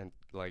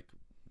like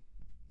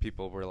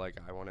people were like,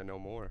 I want to know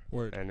more.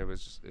 Word. And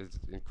it's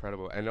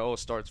incredible. And it all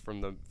starts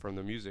from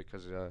the music,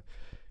 because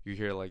you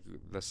hear like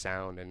the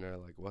sound and they're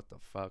like, what the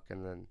fuck?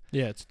 And then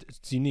it's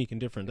unique and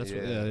different. That's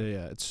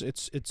yeah.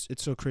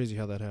 It's so crazy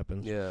how that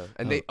happens. Yeah.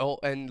 And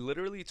and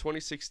literally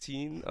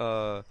 2016,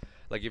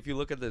 like if you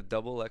look at the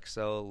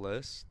XXL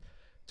list,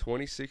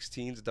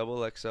 2016's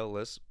XXL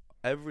list,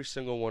 every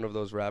single one of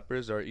those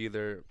rappers are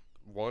either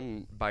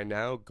one by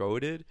now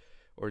goated,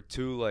 or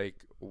two like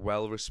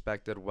well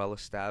respected, well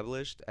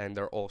established, and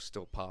they're all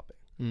still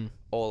popping.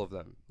 All of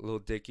them. Lil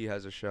Dicky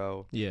has a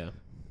show. Yeah.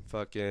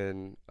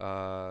 Fucking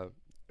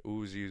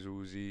Uzi's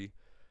Uzi.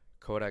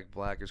 Kodak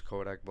Black is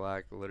Kodak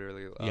Black.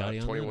 Literally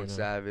 21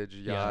 Savage,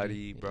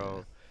 Yachty,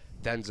 bro.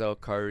 Yeah. Denzel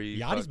Curry.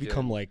 Yachty's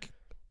become like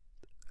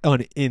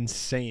an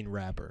insane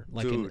rapper.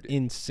 Like Dude, an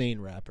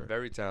insane rapper.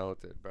 Very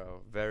talented,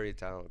 bro. Very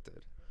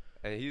talented.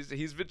 And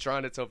he's been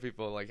trying to tell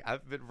people, like,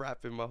 I've been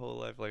rapping my whole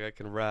life, like I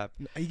can rap.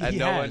 He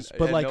has,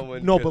 but like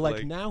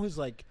now his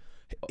like,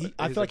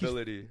 I feel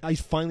like he's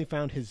finally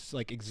found his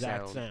like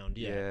exact sound.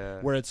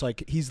 Yeah. Where it's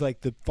like he's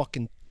like the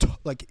fucking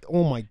like,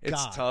 oh my god,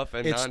 it's tough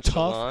and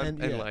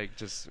nonchalant and like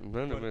just oh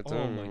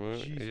my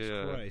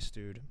Jesus Christ,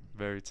 dude,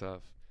 very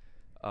tough.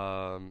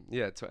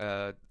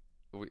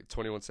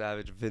 21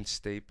 Savage, Vince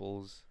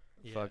Staples.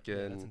 Yeah,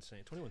 that's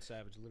insane. 21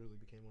 Savage literally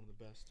became one of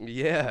the best.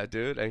 Yeah,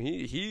 dude, and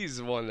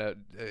he's one that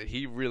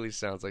he really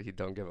sounds like he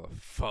don't give a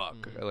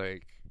fuck.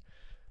 Like,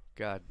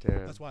 god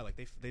damn. That's why,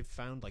 like, they've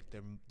found like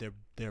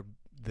they're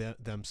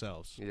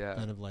themselves. Yeah,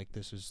 kind of like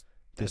this is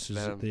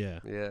them.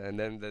 Yeah, and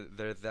then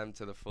they're them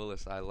to the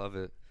fullest. I love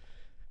it.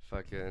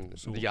 Fucking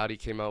Yachty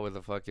came out with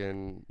a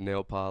fucking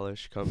nail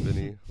polish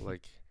company,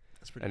 like,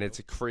 that's pretty. And cool.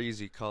 It's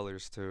crazy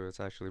colors too.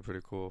 It's actually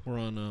pretty cool. We're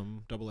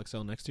on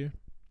XXL next year.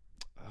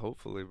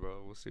 Hopefully,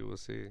 bro. We'll see.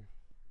 We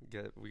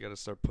got to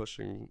start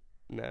pushing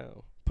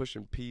now.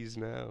 Pushing P's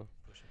now.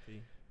 Pushing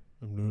P.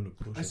 I'm doing a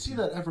push. I see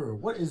that everywhere.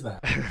 What is that?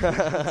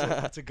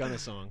 It's a Gunna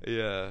song.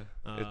 Yeah.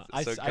 I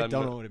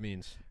don't know what it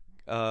means.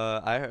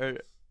 I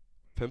heard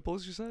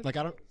pimples. You said? Like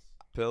I don't.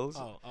 Pills.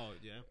 Oh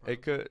yeah. Probably.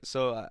 It could.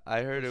 So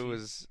I heard it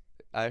was.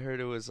 I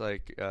heard it was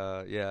like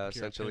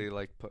essentially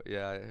like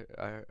I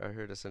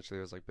heard essentially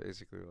it was like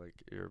basically like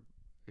you're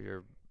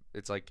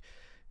it's like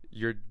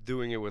you're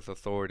doing it with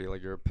authority,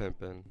 like you're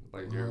pimping,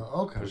 like you're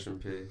pushing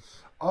P.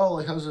 Oh,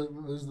 like it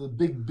was the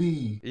big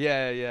B.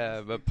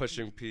 Yeah, but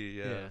pushing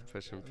P,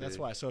 pushing P. That's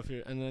why. So if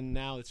you're, and then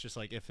now it's just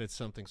like if it's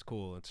something's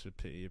cool, it's a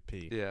P. You're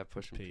P. Yeah,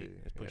 pushing P.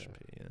 It's pushing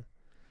P. Yeah.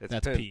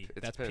 That's pimp. P.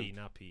 That's pimp. P,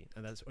 not P.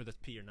 And that's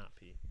P or not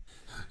P.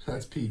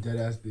 That's P, dead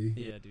ass B.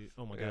 Yeah, dude.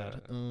 Oh my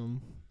god.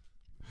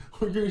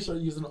 We're gonna start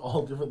using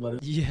all different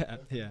letters. Yeah.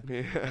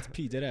 That's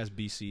P, dead ass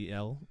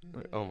BCL.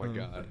 Oh my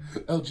god.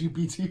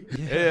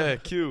 LGBT. Yeah,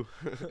 Q.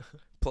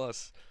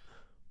 Plus.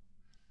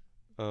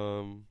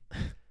 But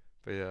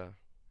yeah,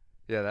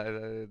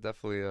 that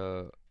definitely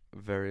a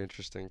very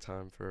interesting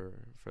time for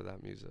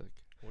that music.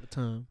 What a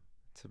time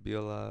to be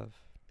alive,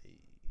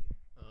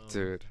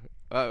 dude.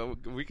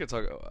 We could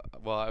talk.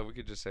 Well, we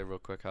could just say real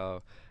quick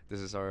how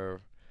this is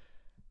our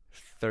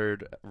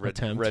third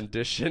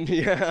rendition.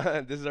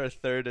 Yeah, this is our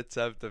third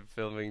attempt at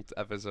filming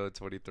episode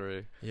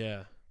 23.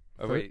 Yeah.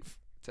 Oh wait,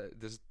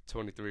 this is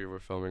 23 we're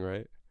filming,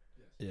 right?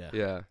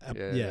 Yeah.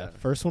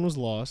 First one was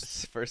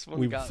lost. First one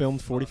we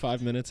filmed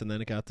 45 minutes and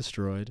then it got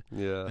destroyed.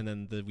 Yeah. And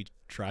then we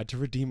tried to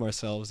redeem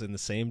ourselves in the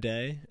same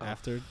day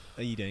after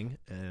eating,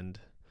 and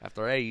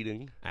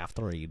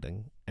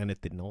and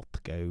it did not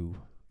go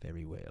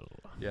very well.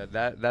 Yeah,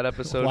 that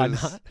episode Why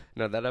is not?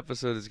 No, that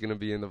episode is gonna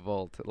be in the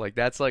vault. Like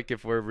that's like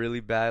if we're really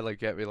bad, like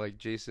get me like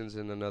Jason's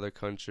in another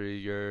country,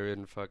 you're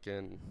in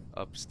fucking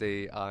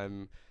upstate, I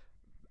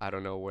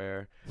don't know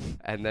where,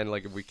 and then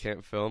like if we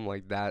can't film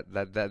like that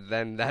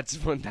then that's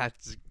when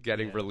that's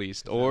getting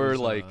released, or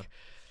like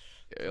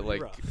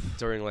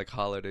during like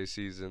holiday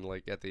season,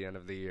 like at the end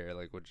of the year,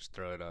 like we'll just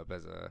throw it up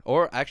as a.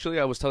 Or actually,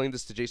 I was telling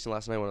this to Jason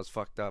last night when I was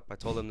fucked up. I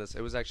told him this.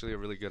 It was actually a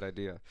really good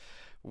idea.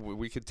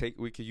 We could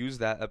use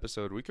that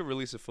episode. We could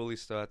release it fully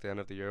still at the end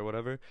of the year or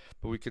whatever.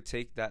 But we could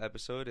take that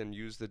episode and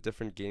use the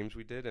different games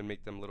we did and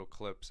make them little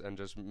clips and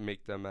just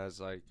make them as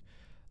like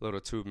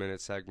little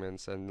 2-minute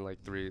segments and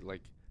like 3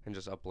 like. And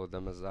just upload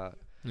them as that.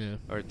 Yeah.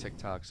 Or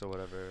TikToks or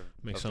whatever.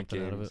 Make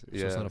something out of it. So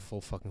yeah. it's not a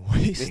full fucking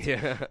waste.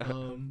 Yeah.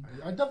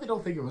 I definitely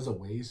don't think it was a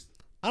waste.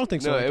 I don't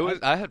think so. No, it was.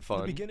 I had fun.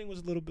 The beginning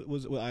was a little bit.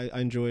 I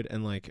enjoyed,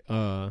 and like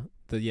the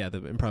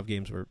improv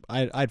games were.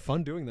 I had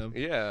fun doing them.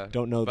 Yeah.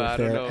 Don't know that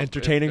they're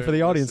entertaining for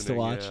the audience to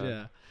watch.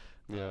 Yeah.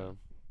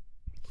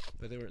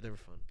 But they were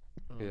fun.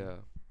 Yeah.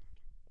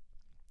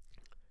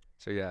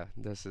 So yeah,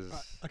 this is.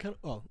 I kind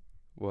of.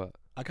 What?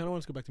 I kind of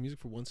want to go back to music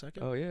for 1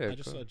 second. Oh yeah. I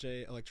just saw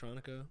Jay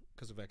Electronica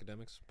because of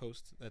academics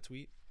post that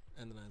tweet,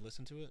 and then I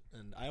listened to it,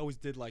 and I always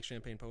did like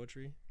Champagne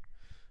Poetry,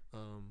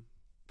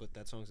 but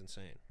that song's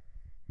insane.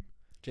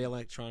 Jay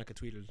Electronica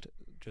tweeted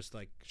just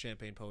like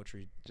Champagne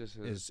Poetry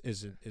is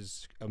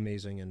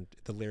amazing, and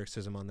the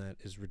lyricism on that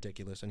is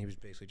ridiculous, and he was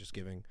basically just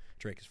giving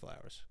Drake his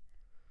flowers.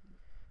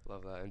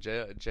 Love that. And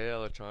Jay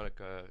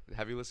Electronica,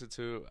 have you listened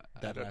to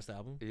that last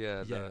album?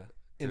 Yeah.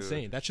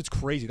 insane. That shit's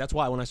crazy. That's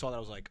why when I saw that, I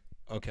was like,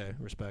 okay,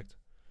 respect.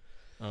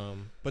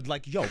 But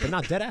like, but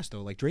not dead ass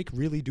though. Like Drake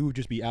really do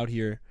just be out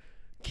here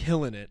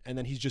killing it, and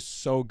then he's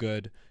just so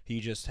good.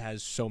 He just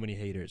has so many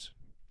haters.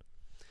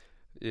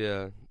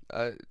 Yeah,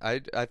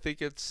 I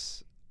think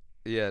it's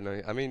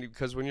no. I mean,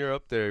 because when you're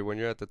up there, when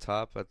you're at the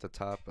top,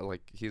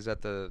 like he's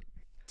at the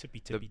tippy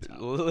top.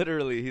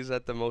 Literally, he's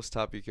at the most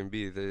top you can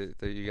be.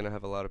 You're gonna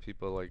have a lot of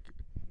people like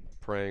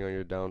preying on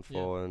your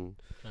downfall and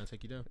trying to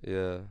take you down.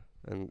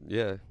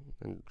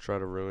 And try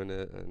to ruin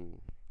it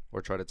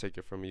or try to take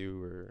it from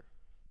you or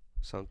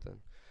something,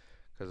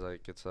 because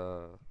like it's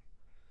I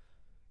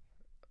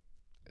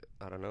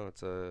don't know,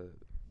 it's a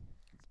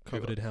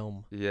coveted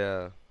helm.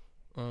 Yeah.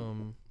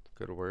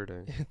 Good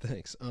wording.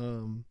 Thanks.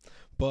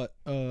 But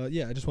I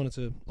just wanted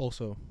to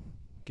also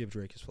give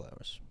Drake his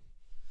flowers.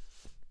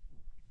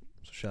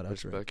 So shout out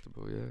Drake.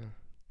 Respectable, yeah.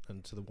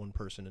 And to the one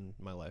person in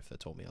my life that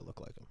told me I look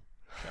like him.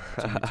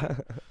 Shout out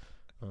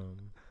to you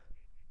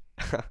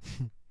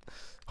too.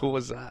 Who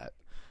was that?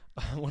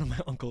 One of my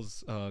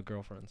uncle's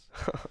girlfriends.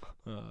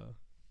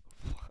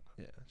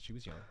 Yeah, she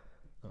was young.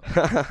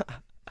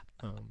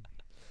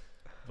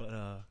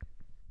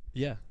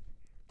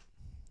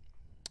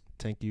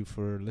 Thank you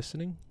for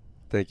listening.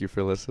 Thank you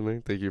for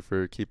listening. Thank you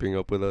for keeping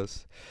up with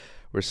us.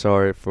 We're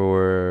sorry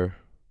for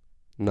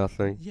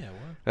nothing. Yeah,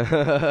 what?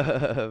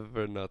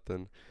 For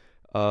nothing.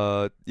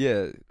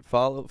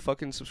 Follow,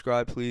 fucking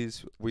subscribe,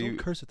 please. Don't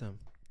curse at them.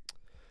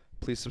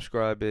 Please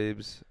subscribe,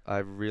 babes. I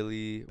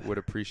really would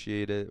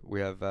appreciate it. We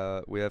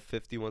have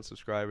 51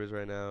 subscribers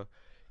right now.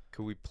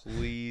 Could we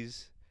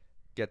please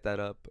get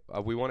that up?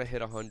 We want to hit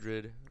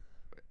 100.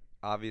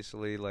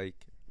 Obviously, like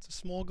it's a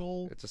small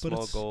goal. It's a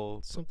small goal.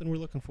 It's something we're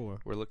looking for.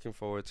 We're looking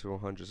forward to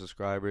 100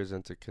 subscribers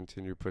and to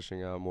continue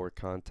pushing out more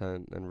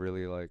content and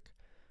really like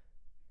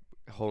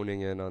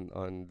honing in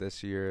on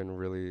this year and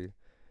really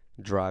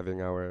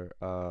driving our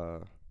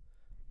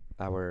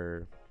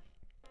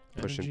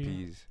pushing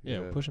P's. Yeah,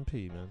 we're pushing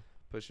P, man.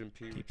 Pushing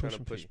P. We're trying to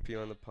push P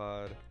on the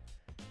pod.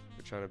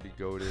 We're trying to be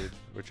goated.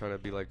 We're trying to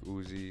be like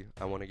Uzi.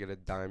 I want to get a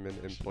diamond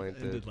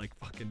implanted. Ended like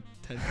fucking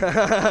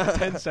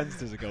 10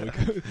 sentences ago.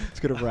 It's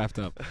could have wrapped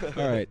up.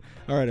 All right,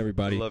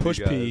 everybody. Push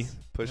P.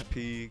 Push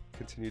P.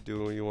 Continue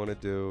doing what you want to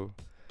do.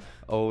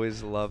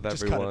 Always love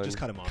everyone. Just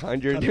cut him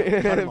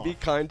off. Be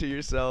kind to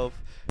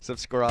yourself.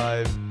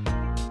 Subscribe.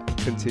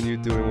 Continue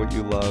doing what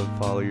you love.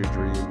 Follow your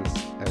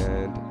dreams.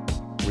 And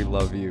we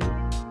love you.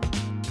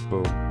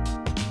 Boom.